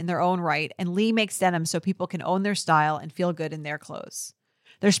icon in their own right, and Lee makes denim so people can own their style and feel good in their clothes.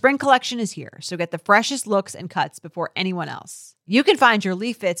 Their spring collection is here, so get the freshest looks and cuts before anyone else. You can find your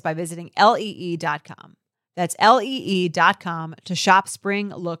Lee fits by visiting lee.com. That's lee.com to shop spring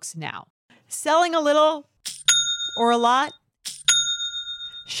looks now. Selling a little or a lot?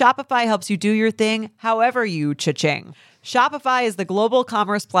 Shopify helps you do your thing however you cha-ching. Shopify is the global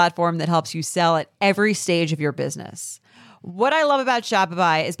commerce platform that helps you sell at every stage of your business. What I love about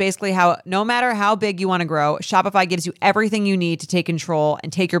Shopify is basically how no matter how big you want to grow, Shopify gives you everything you need to take control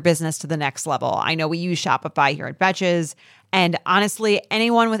and take your business to the next level. I know we use Shopify here at Betches, and honestly,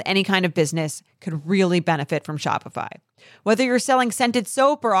 anyone with any kind of business could really benefit from Shopify. Whether you're selling scented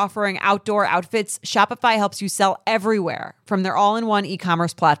soap or offering outdoor outfits, Shopify helps you sell everywhere, from their all-in-one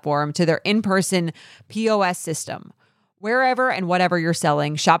e-commerce platform to their in-person POS system. Wherever and whatever you're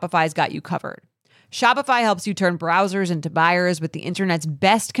selling, Shopify's got you covered. Shopify helps you turn browsers into buyers with the internet's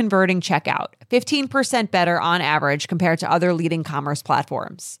best converting checkout, 15% better on average compared to other leading commerce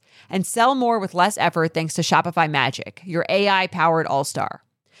platforms. And sell more with less effort thanks to Shopify Magic, your AI-powered all-star.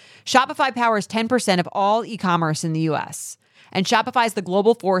 Shopify powers 10% of all e-commerce in the U.S., and Shopify is the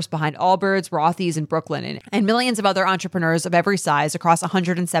global force behind Allbirds, Rothy's, and Brooklyn, and millions of other entrepreneurs of every size across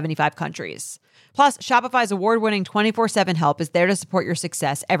 175 countries. Plus, Shopify's award-winning 24/7 help is there to support your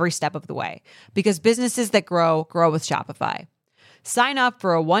success every step of the way, because businesses that grow, grow with Shopify. Sign up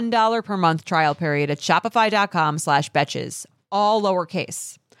for a $1 per month trial period at shopify.com/betches, all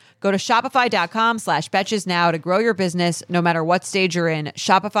lowercase. Go to shopify.com/betches now to grow your business no matter what stage you're in.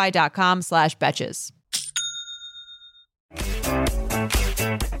 Shopify.com/betches.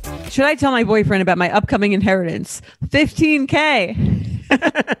 Should I tell my boyfriend about my upcoming inheritance? $15K.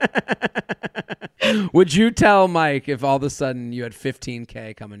 Would you tell Mike if all of a sudden you had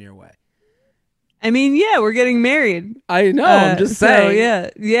 $15K coming your way? I mean, yeah, we're getting married. I know. I'm just saying.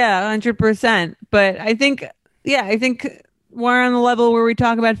 Yeah, 100%. But I think we're on the level where we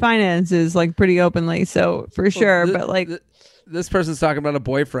talk about finances like pretty openly. So for sure. But like, this person's talking about a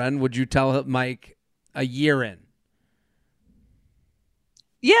boyfriend. Would you tell Mike a year in?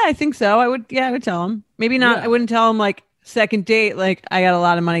 Yeah, I think so. I would tell him. Maybe not. Yeah. I wouldn't tell him like second date, like I got a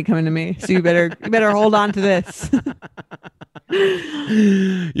lot of money coming to me, so you better hold on to this.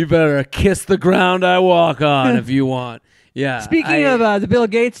 You better kiss the ground I walk on if you want. Yeah. Speaking of the Bill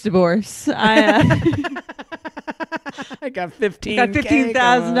Gates divorce, I got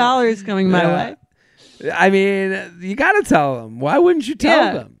 $15,000 coming my way. I mean, you got to tell them. Why wouldn't you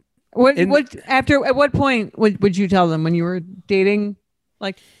tell them? At what point would you tell them when you were dating?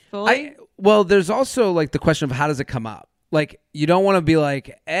 Like fully? Well, there's also like the question of how does it come up? Like you don't want to be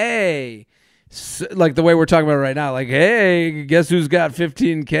like, hey, like the way we're talking about it right now, like, hey, guess who's got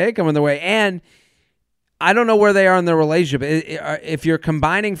 $15K coming their way? And I don't know where they are in their relationship. If you're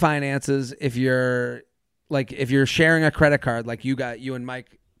combining finances, if you're sharing a credit card, like you and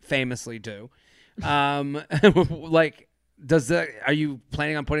Mike famously do, like. Are you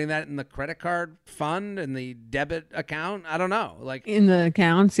planning on putting that in the credit card fund and the debit account? I don't know. Like in the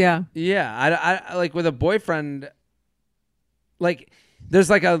accounts, yeah. Yeah, I like with a boyfriend. Like, there's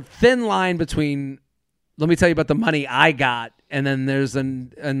like a thin line between. Let me tell you about the money I got, and then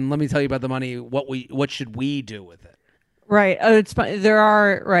and let me tell you about the money. What should we do with it? Right. Oh, it's fun. There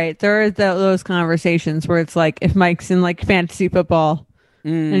are those conversations where it's like if Mike's in like fantasy football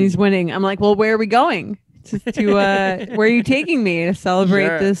and he's winning, I'm like, well, where are we going? to where are you taking me to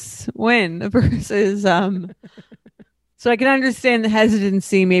celebrate this win versus so I can understand the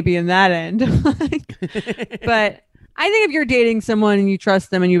hesitancy maybe in that end. But I think if you're dating someone and you trust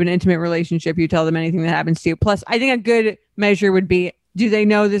them and you have an intimate relationship, you tell them anything that happens to you. Plus, I think a good measure would be, do they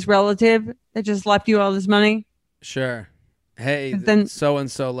know this relative that just left you all this money? Sure. Hey, then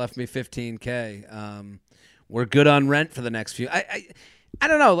so-and-so left me $15K. We're good on rent for the next few. I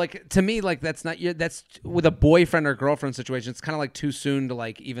don't know. Like, to me, like, that's not your, that's with a boyfriend or girlfriend situation. It's kind of like too soon to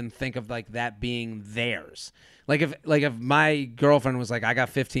like even think of like that being theirs. Like if my girlfriend was like, I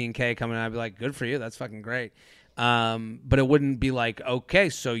got $15K coming, I'd be like, good for you. That's fucking great. But it wouldn't be like, okay,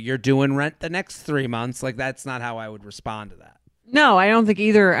 so you're doing rent the next 3 months. Like, that's not how I would respond to that. No, I don't think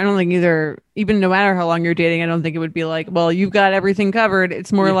either. Even no matter how long you're dating, I don't think it would be like, well, you've got everything covered.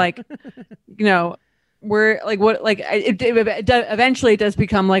 It's more like, we're like, what, like, eventually it does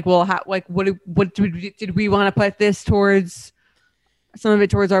become like, well, how, like, did we want to put this towards some of it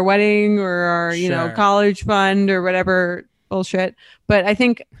towards our wedding or our, Sure. college fund or whatever bullshit. But I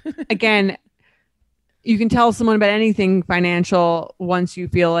think, again, you can tell someone about anything financial once you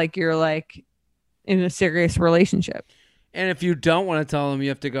feel like you're like in a serious relationship. And if you don't want to tell them, you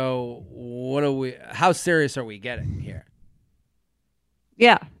have to go, how serious are we getting here?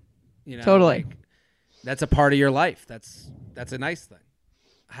 Yeah, totally. Like, that's a part of your life. That's a nice thing.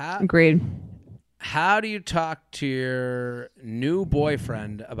 Agreed. How do you talk to your new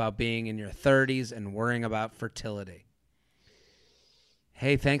boyfriend about being in your 30s and worrying about fertility?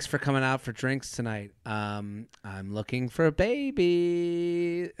 Hey, thanks for coming out for drinks tonight. I'm looking for a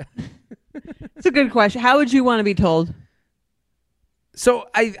baby. It's a good question. How would you want to be told? So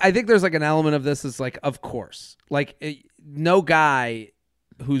I think there's like an element of this is like, of course, like no guy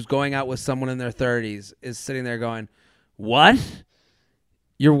who's going out with someone in their 30s is sitting there going, what?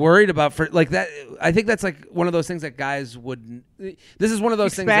 You're worried about for like that. I think that's like one of those things that guys wouldn't. This is one of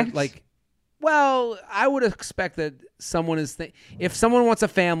those things that like, well, I would expect that someone is if someone wants a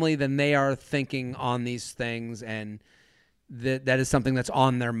family, then they are thinking on these things, and that is something that's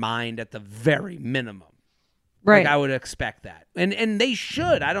on their mind at the very minimum. Right. Like, I would expect that, and they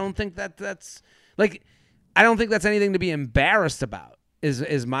should. I don't think that's like, I don't think that's anything to be embarrassed about.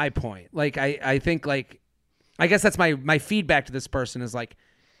 Is my point. Like, I think like, I guess that's my feedback to this person is like,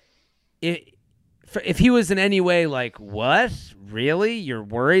 if he was in any way like, what? Really? You're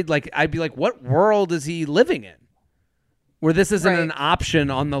worried? Like, I'd be like, what world is he living in where this isn't an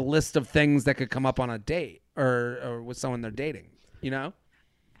option on the list of things that could come up on a date or with someone they're dating,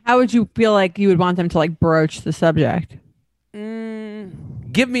 How would you feel like you would want them to like broach the subject?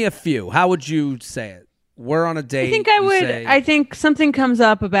 Give me a few. How would you say it? We're on a date. I think I would. I think something comes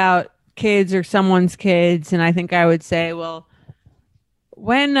up about kids or someone's kids, and I think I would say, well,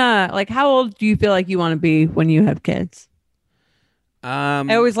 when like, how old do you feel like you want to be when you have kids? I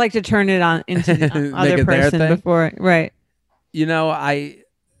always like to turn it on into the other person before, right? I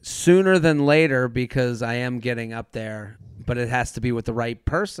sooner than later, because I am getting up there, but it has to be with the right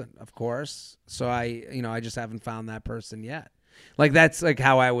person, of course. So I just haven't found that person yet. Like, that's like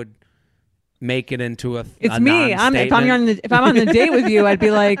how I would make it into it's me. If I'm on the date with you, I'd be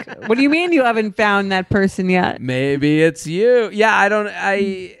like, what do you mean you haven't found that person yet? Maybe it's you. Yeah,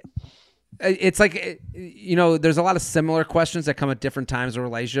 it's like, there's a lot of similar questions that come at different times in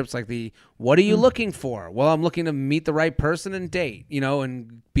relationships. Like what are you looking for? Well, I'm looking to meet the right person and date,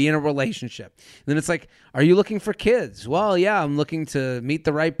 and be in a relationship. And then it's like, are you looking for kids? Well, yeah, I'm looking to meet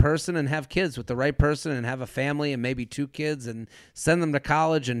the right person and have kids with the right person and have a family and maybe 2 kids and send them to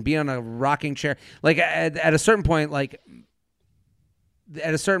college and be on a rocking chair. Like at a certain point,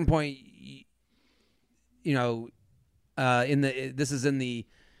 this is in the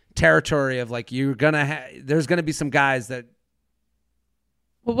territory of like, there's gonna be some guys that.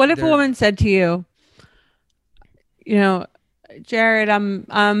 Well, what if a woman said to you, Jared,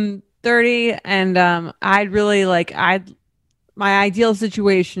 I'm 30 and I'd really like my ideal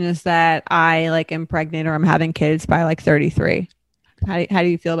situation is that I like am pregnant or I'm having kids by like 33. How do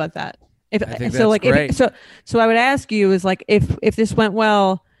you feel about that? I think that's great. So I would ask you is like, if this went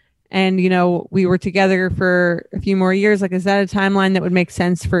well and we were together for a few more years, like, is that a timeline that would make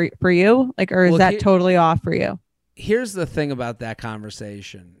sense for you? Like, or is that totally off for you? Here's the thing about that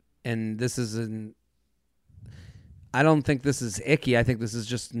conversation, and I don't think this is icky. I think this is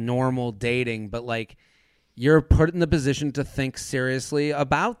just normal dating, but like, you're put in the position to think seriously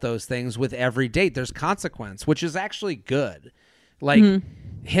about those things with every date. There's consequence, which is actually good. Like,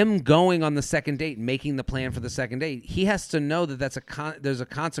 him going on the second date, making the plan for the second date, he has to know that there's a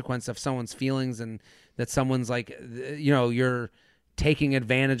consequence of someone's feelings, and that someone's like, you're taking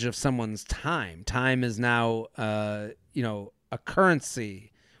advantage of someone's time. Time is now, a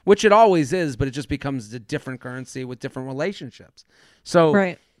currency, which it always is, but it just becomes a different currency with different relationships. So,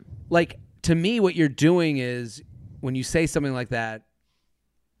 right. Like, to me, what you're doing is, when you say something like that,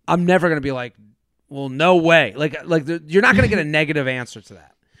 I'm never going to be like, well, no way. Like you're not going to get a negative answer to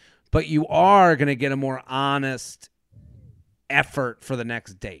that, but you are going to get a more honest effort for the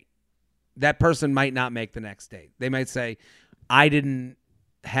next date. That person might not make the next date. They might say, I didn't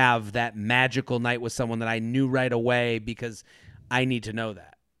have that magical night with someone that I knew right away because I need to know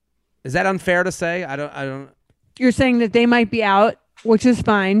that. Is that unfair to say? I don't. You're saying that they might be out, which is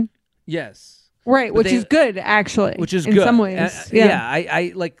fine. Yes. Right, which is good, actually. Which is in good. some ways.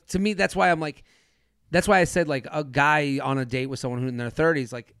 I like, to me, that's why I'm like, that's why I said, like, a guy on a date with someone who's in their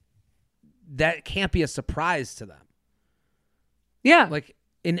 30s, like, that can't be a surprise to them. Yeah. Like,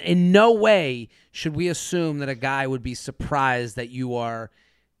 in no way should we assume that a guy would be surprised that you are.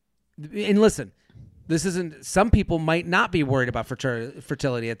 And listen, this isn't. Some people might not be worried about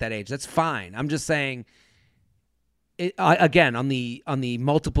fertility at that age. That's fine. I'm just saying. Again, on the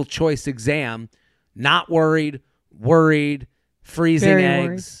multiple choice exam, not worried, freezing Very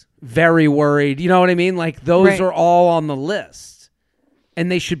eggs, very worried. You know what I mean? Like, those Right. are all on the list, and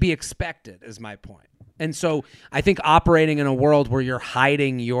they should be expected, is my point. And so I think operating in a world where you're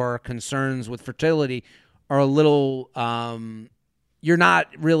hiding your concerns with fertility are a little, you're not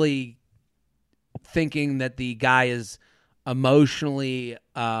really thinking that the guy is emotionally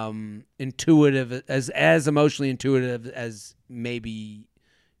intuitive, as emotionally intuitive as maybe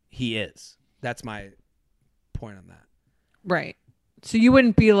he is. That's my point on that. Right. So you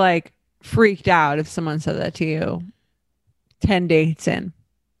wouldn't be like freaked out if someone said that to you 10 dates in.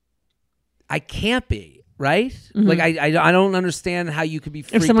 I can't be, right? Mhm. Like, I don't understand how you could be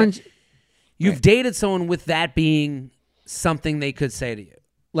freaked If someone's out. You've dated someone with that being something they could say to you.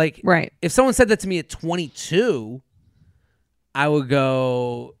 Like, right. if someone said that to me at 22, I would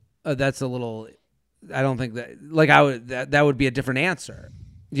go, that's a little, I don't think that, like, I would, that would be a different answer.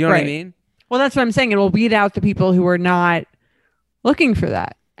 Do you know what I Right. mean? Well, that's what I'm saying. It will weed out the people who are not looking for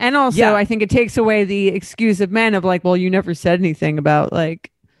that. And also, Yeah. I think it takes away the excuse of men of like, well, you never said anything about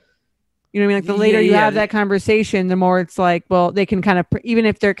like, you know what I mean? Like the later you have that conversation, the more it's like, well, they can kind of, even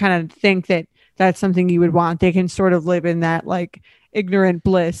if they're kind of think that that's something you would want, they can sort of live in that like ignorant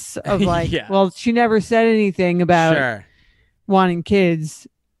bliss of like, Yeah. well, she never said anything about Sure. wanting kids.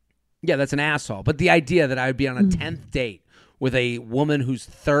 Yeah, that's an asshole. But the idea that I would be on a 10th date with a woman who's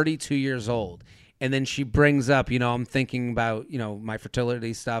 32 years old, and then she brings up, I'm thinking about, my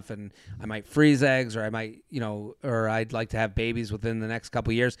fertility stuff, and I might freeze eggs, or I might, or I'd like to have babies within the next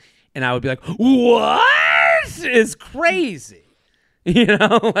couple of years. And I would be like, what is crazy? Like,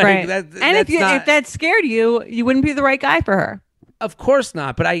 Right. That, And if that scared you, you wouldn't be the right guy for her. Of course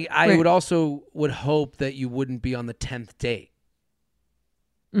not. But I Right. would also would hope that you wouldn't be on the 10th date.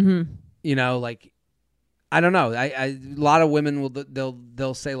 Mm-hmm. Like, I don't know. A lot of women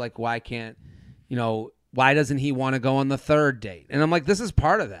they'll say like, why can't, why doesn't he want to go on the 3rd date? And I'm like, this is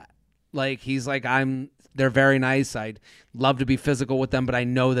part of that. Like, he's like, they're very nice. I'd love to be physical with them, but I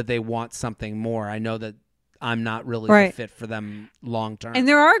know that they want something more. I know that I'm not really the fit for them long term. And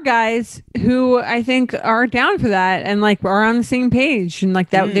there are guys who I think are down for that and like are on the same page and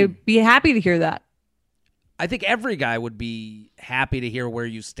like that they'd be happy to hear that. I think every guy would be happy to hear where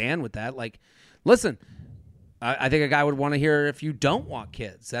you stand with that. Like, listen, I think a guy would want to hear if you don't want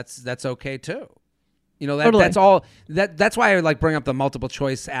kids. That's okay too. Totally. That's all. That's why I like bring up the multiple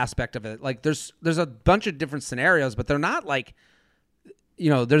choice aspect of it. Like, there's a bunch of different scenarios, but they're not like,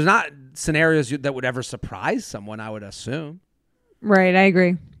 there's not scenarios that would ever surprise someone, I would assume. Right, I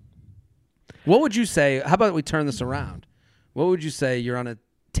agree. What would you say? How about we turn this around? What would you say? You're on a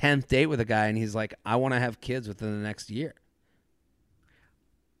 10th date with a guy, and he's like, I want to have kids within the next year.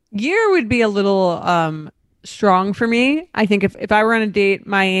 Year would be a little strong for me. I think if I were on a date,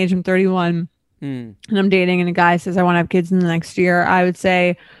 my age, I'm 31, and I'm dating, and a guy says I want to have kids in the next year, I would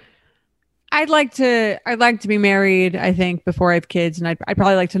say I'd like to be married, I think, before I have kids, and I'd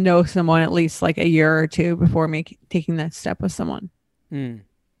probably like to know someone at least like a year or two before taking that step with someone. But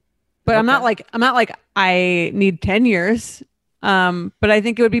Okay. I'm not like I need 10 years. But I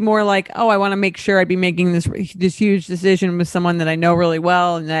think it would be more like, oh, I want to make sure I'd be making this huge decision with someone that I know really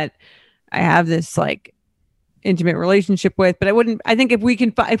well and that I have this like intimate relationship with. But I think if we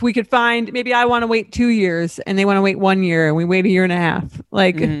could find, maybe I want to wait 2 years and they want to wait 1 year and we wait a year and a half.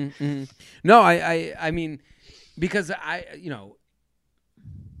 Like, No, I mean, because I,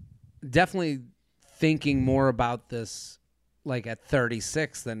 definitely thinking more about this like at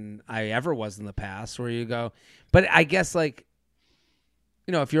 36 than I ever was in the past, where you go, but I guess like,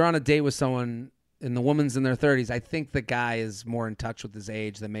 if you're on a date with someone and the woman's in their 30s, I think the guy is more in touch with his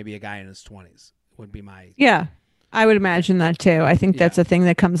age than maybe a guy in his 20s would be my. yeah, I would imagine that too. I think that's a thing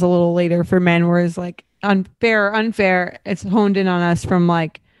that comes a little later for men, whereas like unfair, it's honed in on us from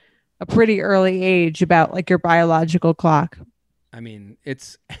like a pretty early age about like your biological clock. I mean,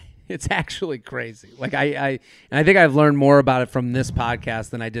 it's actually crazy. Like I think I've learned more about it from this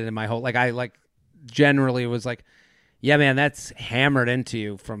podcast than I did in my whole, like I like generally was like, Yeah, man, that's hammered into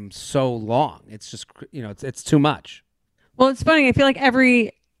you from so long. It's just, it's too much. Well, it's funny. I feel like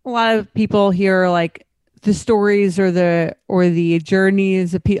a lot of people hear like the stories or the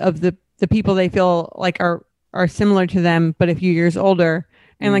journeys of the people they feel like are similar to them, but a few years older.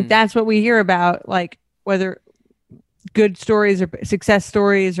 And like that's what we hear about, like whether good stories or success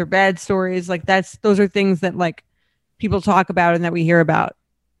stories or bad stories, like those are things that like people talk about and that we hear about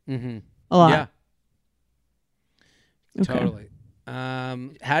a lot. Yeah. Okay. Totally.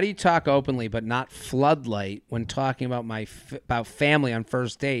 How do you talk openly but not floodlight when talking about about family on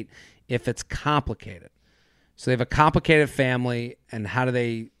first date if it's complicated? So they have a complicated family, and how do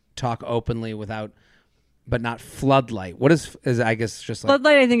they talk openly but not floodlight? What is I guess just like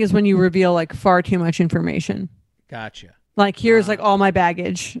Floodlight, I think, is when you reveal like far too much information. Gotcha. Like here's like all my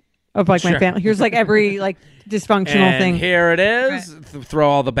baggage of like my family. Here's like every like dysfunctional thing. Here it is. Right. Throw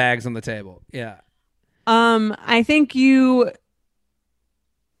all the bags on the table. Yeah. I think you,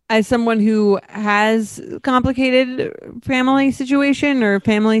 as someone who has complicated family situation or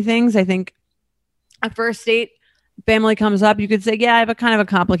family things, I think a first date, family comes up, you could say, yeah, I have a kind of a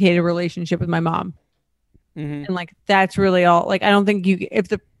complicated relationship with my mom. And like, that's really all. Like, I don't think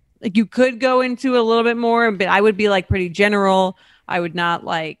you could go into a little bit more, but I would be like pretty general. I would not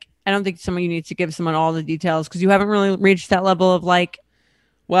like, I don't think you need to give someone all the details because you haven't really reached that level of like,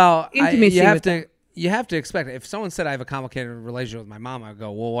 intimacy. You have to expect it. If someone said I have a complicated relationship with my mom, I would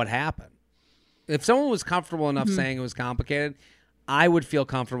go, well, what happened? If someone was comfortable enough saying it was complicated, I would feel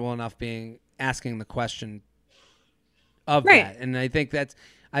comfortable enough asking the question of that. And I think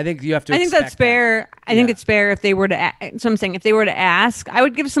you have to. I think that's fair. I think it's fair if they were to. So I'm saying if they were to ask, I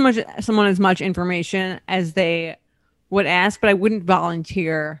would give someone as much information as they would ask, but I wouldn't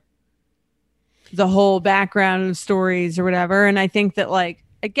volunteer the whole background and stories or whatever. And I think that like.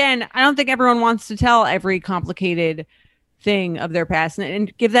 Again, I don't think everyone wants to tell every complicated thing of their past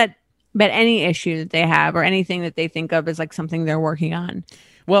and give that about any issue that they have or anything that they think of as like something they're working on.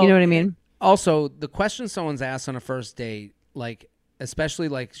 Well, you know what I mean? Also, the question someone's asked on a first date, like, especially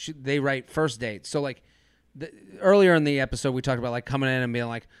like they write first date. So like earlier in the episode, we talked about like coming in and being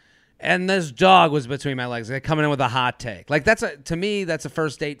like, and this dog was between my legs. Like coming in with a hot take. Like to me, that's a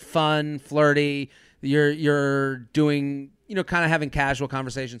first date, fun, flirty. You're doing, kind of having casual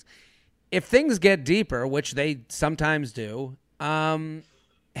conversations. If things get deeper, which they sometimes do,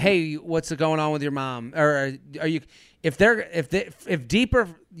 hey, what's going on with your mom? Or are you? If deeper,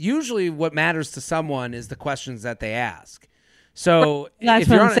 usually what matters to someone is the questions that they ask. So that's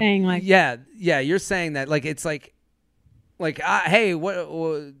what I'm saying. Like, yeah, you're saying that like it's like, hey,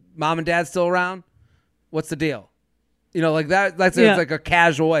 what mom and dad still around? What's the deal? Like that. It's like a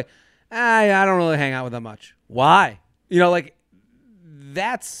casual way. I don't really hang out with them much. Why? Like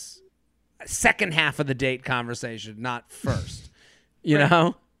that's second half of the date conversation, not first. You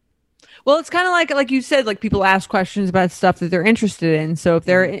know? Well, it's kind of like you said, like people ask questions about stuff that they're interested in. So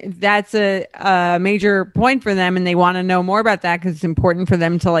if that's a major point for them and they want to know more about that because it's important for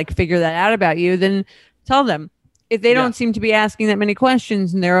them to like figure that out about you, then tell them. If they don't seem to be asking that many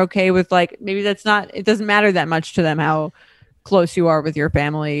questions and they're okay with like, maybe it doesn't matter that much to them how close you are with your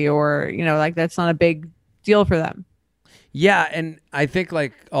family or, like that's not a big deal for them. Yeah. And I think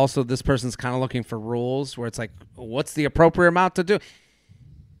like also this person's kind of looking for rules where it's like, what's the appropriate amount to do?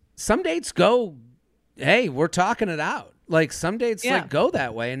 Some dates go, hey, we're talking it out. Like some dates like go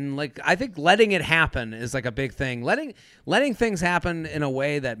that way. And like, I think letting it happen is like a big thing. Letting things happen in a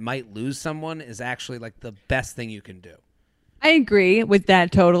way that might lose someone is actually like the best thing you can do. I agree with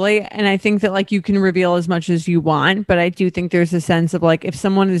that totally. And I think that like you can reveal as much as you want, but I do think there's a sense of like if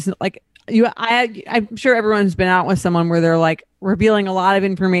someone is like I'm sure everyone's been out with someone where they're like revealing a lot of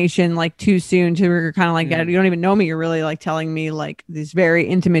information like too soon to where you're kind of like, you don't even know me. You're really like telling me like these very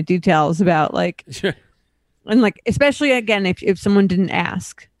intimate details about like, and like, especially again, if someone didn't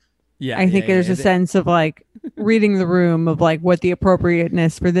ask, I think there's a sense of like reading the room of like what the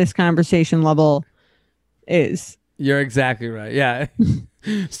appropriateness for this conversation level is. You're exactly right. Yeah.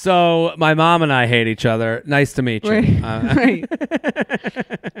 So my mom and I hate each other. Nice to meet you. Right.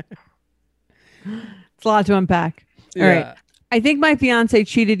 It's a lot to unpack. All right. I think my fiance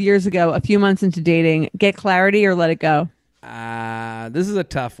cheated years ago, a few months into dating. Get clarity or let it go? This is a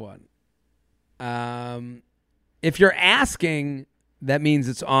tough one. If you're asking, that means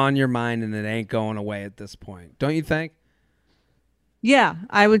it's on your mind and it ain't going away at this point. Don't you think? Yeah,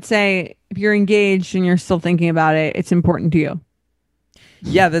 I would say if you're engaged and you're still thinking about it, it's important to you.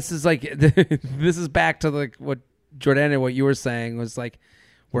 Yeah, this is like this is back to like what Jordana, what you were saying was like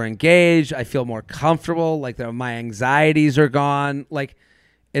we're engaged. I feel more comfortable. Like my anxieties are gone. Like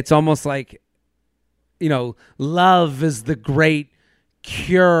it's almost like love is the great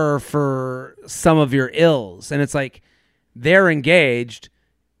cure for some of your ills. And it's like, they're engaged.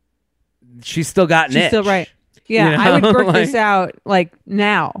 She's still got an She's itch. still right. Yeah, I would work this out like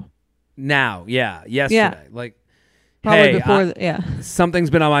now. Now, yeah, yesterday. Yeah. Like, Probably hey, before. something's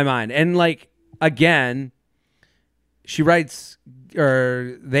been on my mind. And like, again, she writes,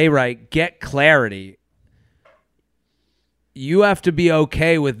 or they write, get clarity. You have to be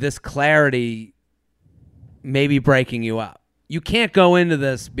okay with this clarity maybe breaking you up. You can't go into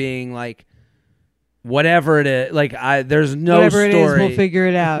this being like, whatever it is, like there's no Whatever story. it is, we'll figure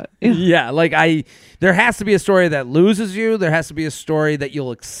it out. Yeah, like there has to be a story that loses you. There has to be a story that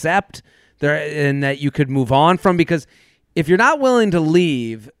you'll accept there and that you could move on from, because if you're not willing to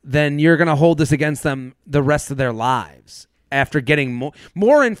leave, then you're going to hold this against them the rest of their lives. After getting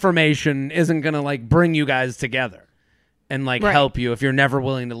more information isn't going to like bring you guys together and like help you if you're never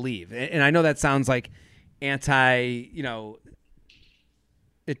willing to leave. And I know that sounds like that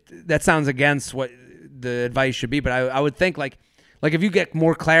sounds against what the advice should be, but I would think like if you get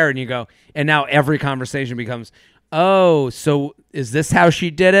more clarity and you go, and now every conversation becomes, oh, so is this how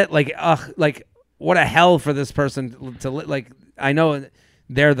she did it? Like, like what a hell for this person to like. I know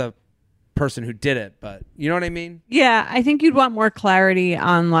they're the person who did it, but you know what I mean? Yeah, I think you'd want more clarity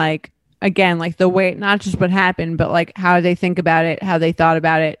on like, again, like the way, not just what happened, but like how they think about it, how they thought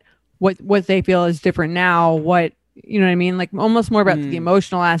about it, what they feel is different now, what, you know what I mean? Like almost more about the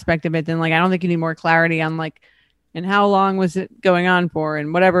emotional aspect of it than like, I don't think you need more clarity on like, and how long was it going on for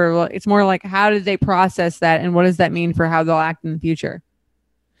and whatever. It's more like, how did they process that and what does that mean for how they'll act in the future?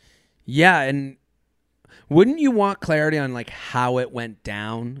 Yeah. And wouldn't you want clarity on like how it went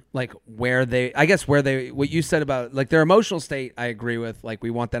down? Like what you said about like their emotional state, I agree with. Like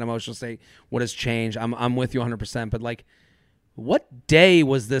we want that emotional state. What has changed? I'm with you 100%. But like, what day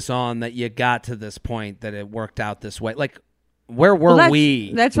was this on that you got to this point that it worked out this way? Like, where were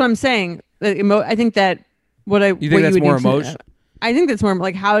we? That's what I'm saying. I think that you think that's more emotional? I think that's more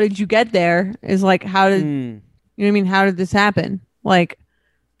like, how did you get there? Is like, how did you know what I mean? How did this happen? Like,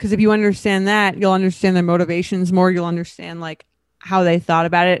 because if you understand that, you'll understand their motivations more. You'll understand like how they thought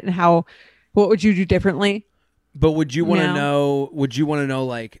about it and what would you do differently? But would you want to know? Would you want to know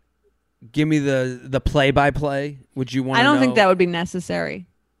like? Give me the play-by-play. Would you want to know? I don't think that would be necessary.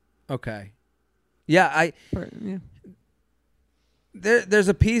 Okay. Yeah, There's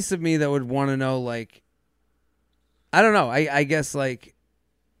a piece of me that would want to know, like, I don't know. I guess, like,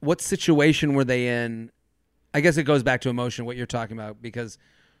 what situation were they in? I guess it goes back to emotion, what you're talking about, because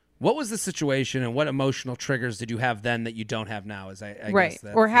what was the situation and what emotional triggers did you have then that you don't have now? I right. guess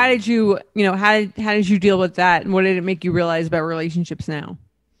that, or how did you, how did you deal with that? And what did it make you realize about relationships now?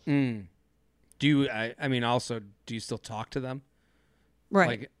 Do you, I mean, also, do you still talk to them?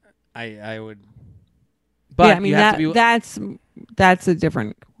 Right. Like, I would, but yeah, I mean, that's a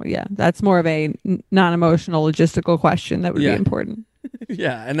different, that's more of a non-emotional logistical question that would be important.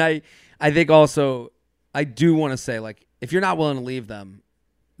 Yeah. And I think also, I do want to say, like, if you're not willing to leave them,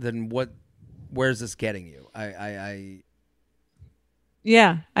 then where's this getting you?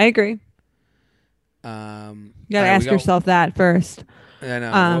 Yeah, I agree. You gotta ask yourself that first. I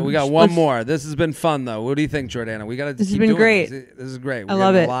know. Well, we got one more. This has been fun, though. What do you think, Jordana? We got to. This has been great. This is great. I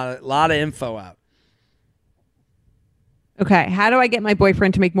love it. A lot of info out. Okay, how do I get my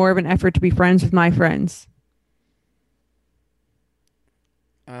boyfriend to make more of an effort to be friends with my friends?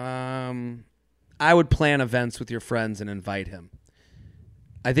 I would plan events with your friends and invite him.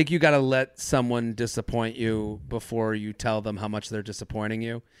 I think you got to let someone disappoint you before you tell them how much they're disappointing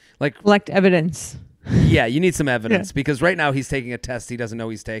you. Like, collect evidence. Yeah, you need some evidence because right now he's taking a test he doesn't know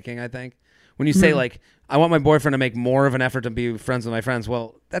he's taking, I think. When you say, like, I want my boyfriend to make more of an effort to be friends with my friends,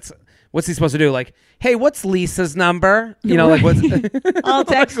 well, what's he supposed to do? Like, hey, what's Lisa's number? You know, like, what's... I'll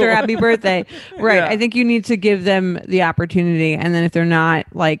text her happy birthday. Right. Yeah. I think you need to give them the opportunity. And then if they're not,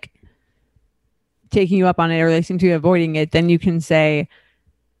 like, taking you up on it or they seem to be avoiding it, then you can say,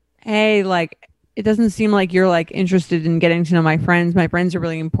 hey, like, it doesn't seem like you're like interested in getting to know my friends. My friends are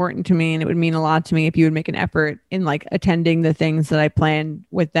really important to me, and it would mean a lot to me if you would make an effort in like attending the things that I plan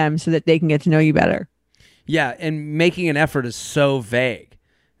with them so that they can get to know you better. Yeah, and making an effort is so vague.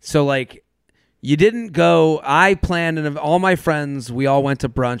 So like you didn't go, I planned, and all my friends, we all went to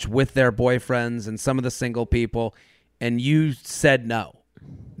brunch with their boyfriends and some of the single people, and you said no.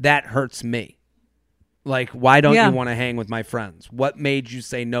 That hurts me. Like, why don't you want to hang with my friends? What made you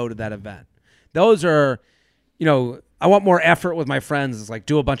say no to that event? Those are, I want more effort with my friends. It's like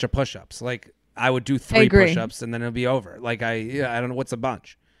do a bunch of push-ups. Like I would do 3 push-ups and then it'll be over. Like I don't know what's a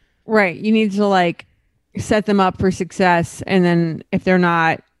bunch. Right. You need to like set them up for success. And then if they're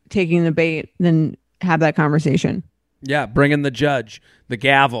not taking the bait, then have that conversation. Yeah, bring in the judge, the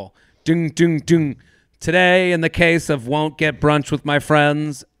gavel. Ding, ding, ding. Today, in the case of won't get brunch with my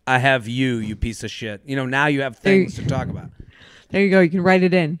friends, I have you piece of shit. Now you have things to talk about. There you go. You can write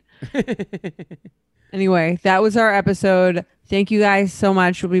it in. Anyway, that was our episode. Thank you guys so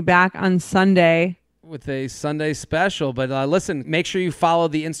much. We'll be back on Sunday with a Sunday special. But listen, make sure you follow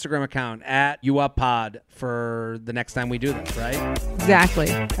the Instagram account at YouUpPod for the next time we do this, right?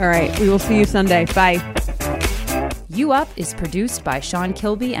 Exactly. All right. We will see you Sunday. Bye. You Up is produced by Sean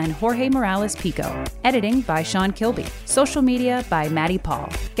Kilby and Jorge Morales Pico. Editing by Sean Kilby. Social media by Maddie Paul.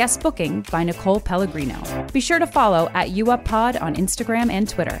 Guest booking by Nicole Pellegrino. Be sure to follow at YouUpPod on Instagram and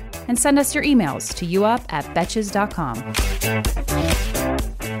Twitter. And send us your emails to youup@betches.com.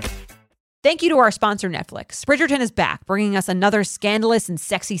 Thank you to our sponsor, Netflix. Bridgerton is back, bringing us another scandalous and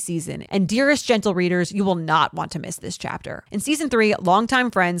sexy season. And dearest gentle readers, you will not want to miss this chapter. In season 3, longtime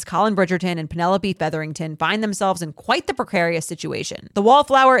friends Colin Bridgerton and Penelope Featherington find themselves in quite the precarious situation. The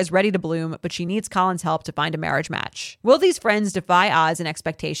wallflower is ready to bloom, but she needs Colin's help to find a marriage match. Will these friends defy odds and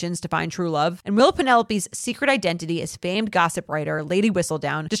expectations to find true love? And will Penelope's secret identity as famed gossip writer Lady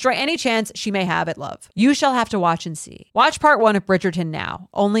Whistledown destroy any chance she may have at love? You shall have to watch and see. Watch part 1 of Bridgerton now,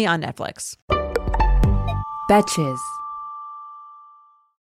 only on Netflix. Betches.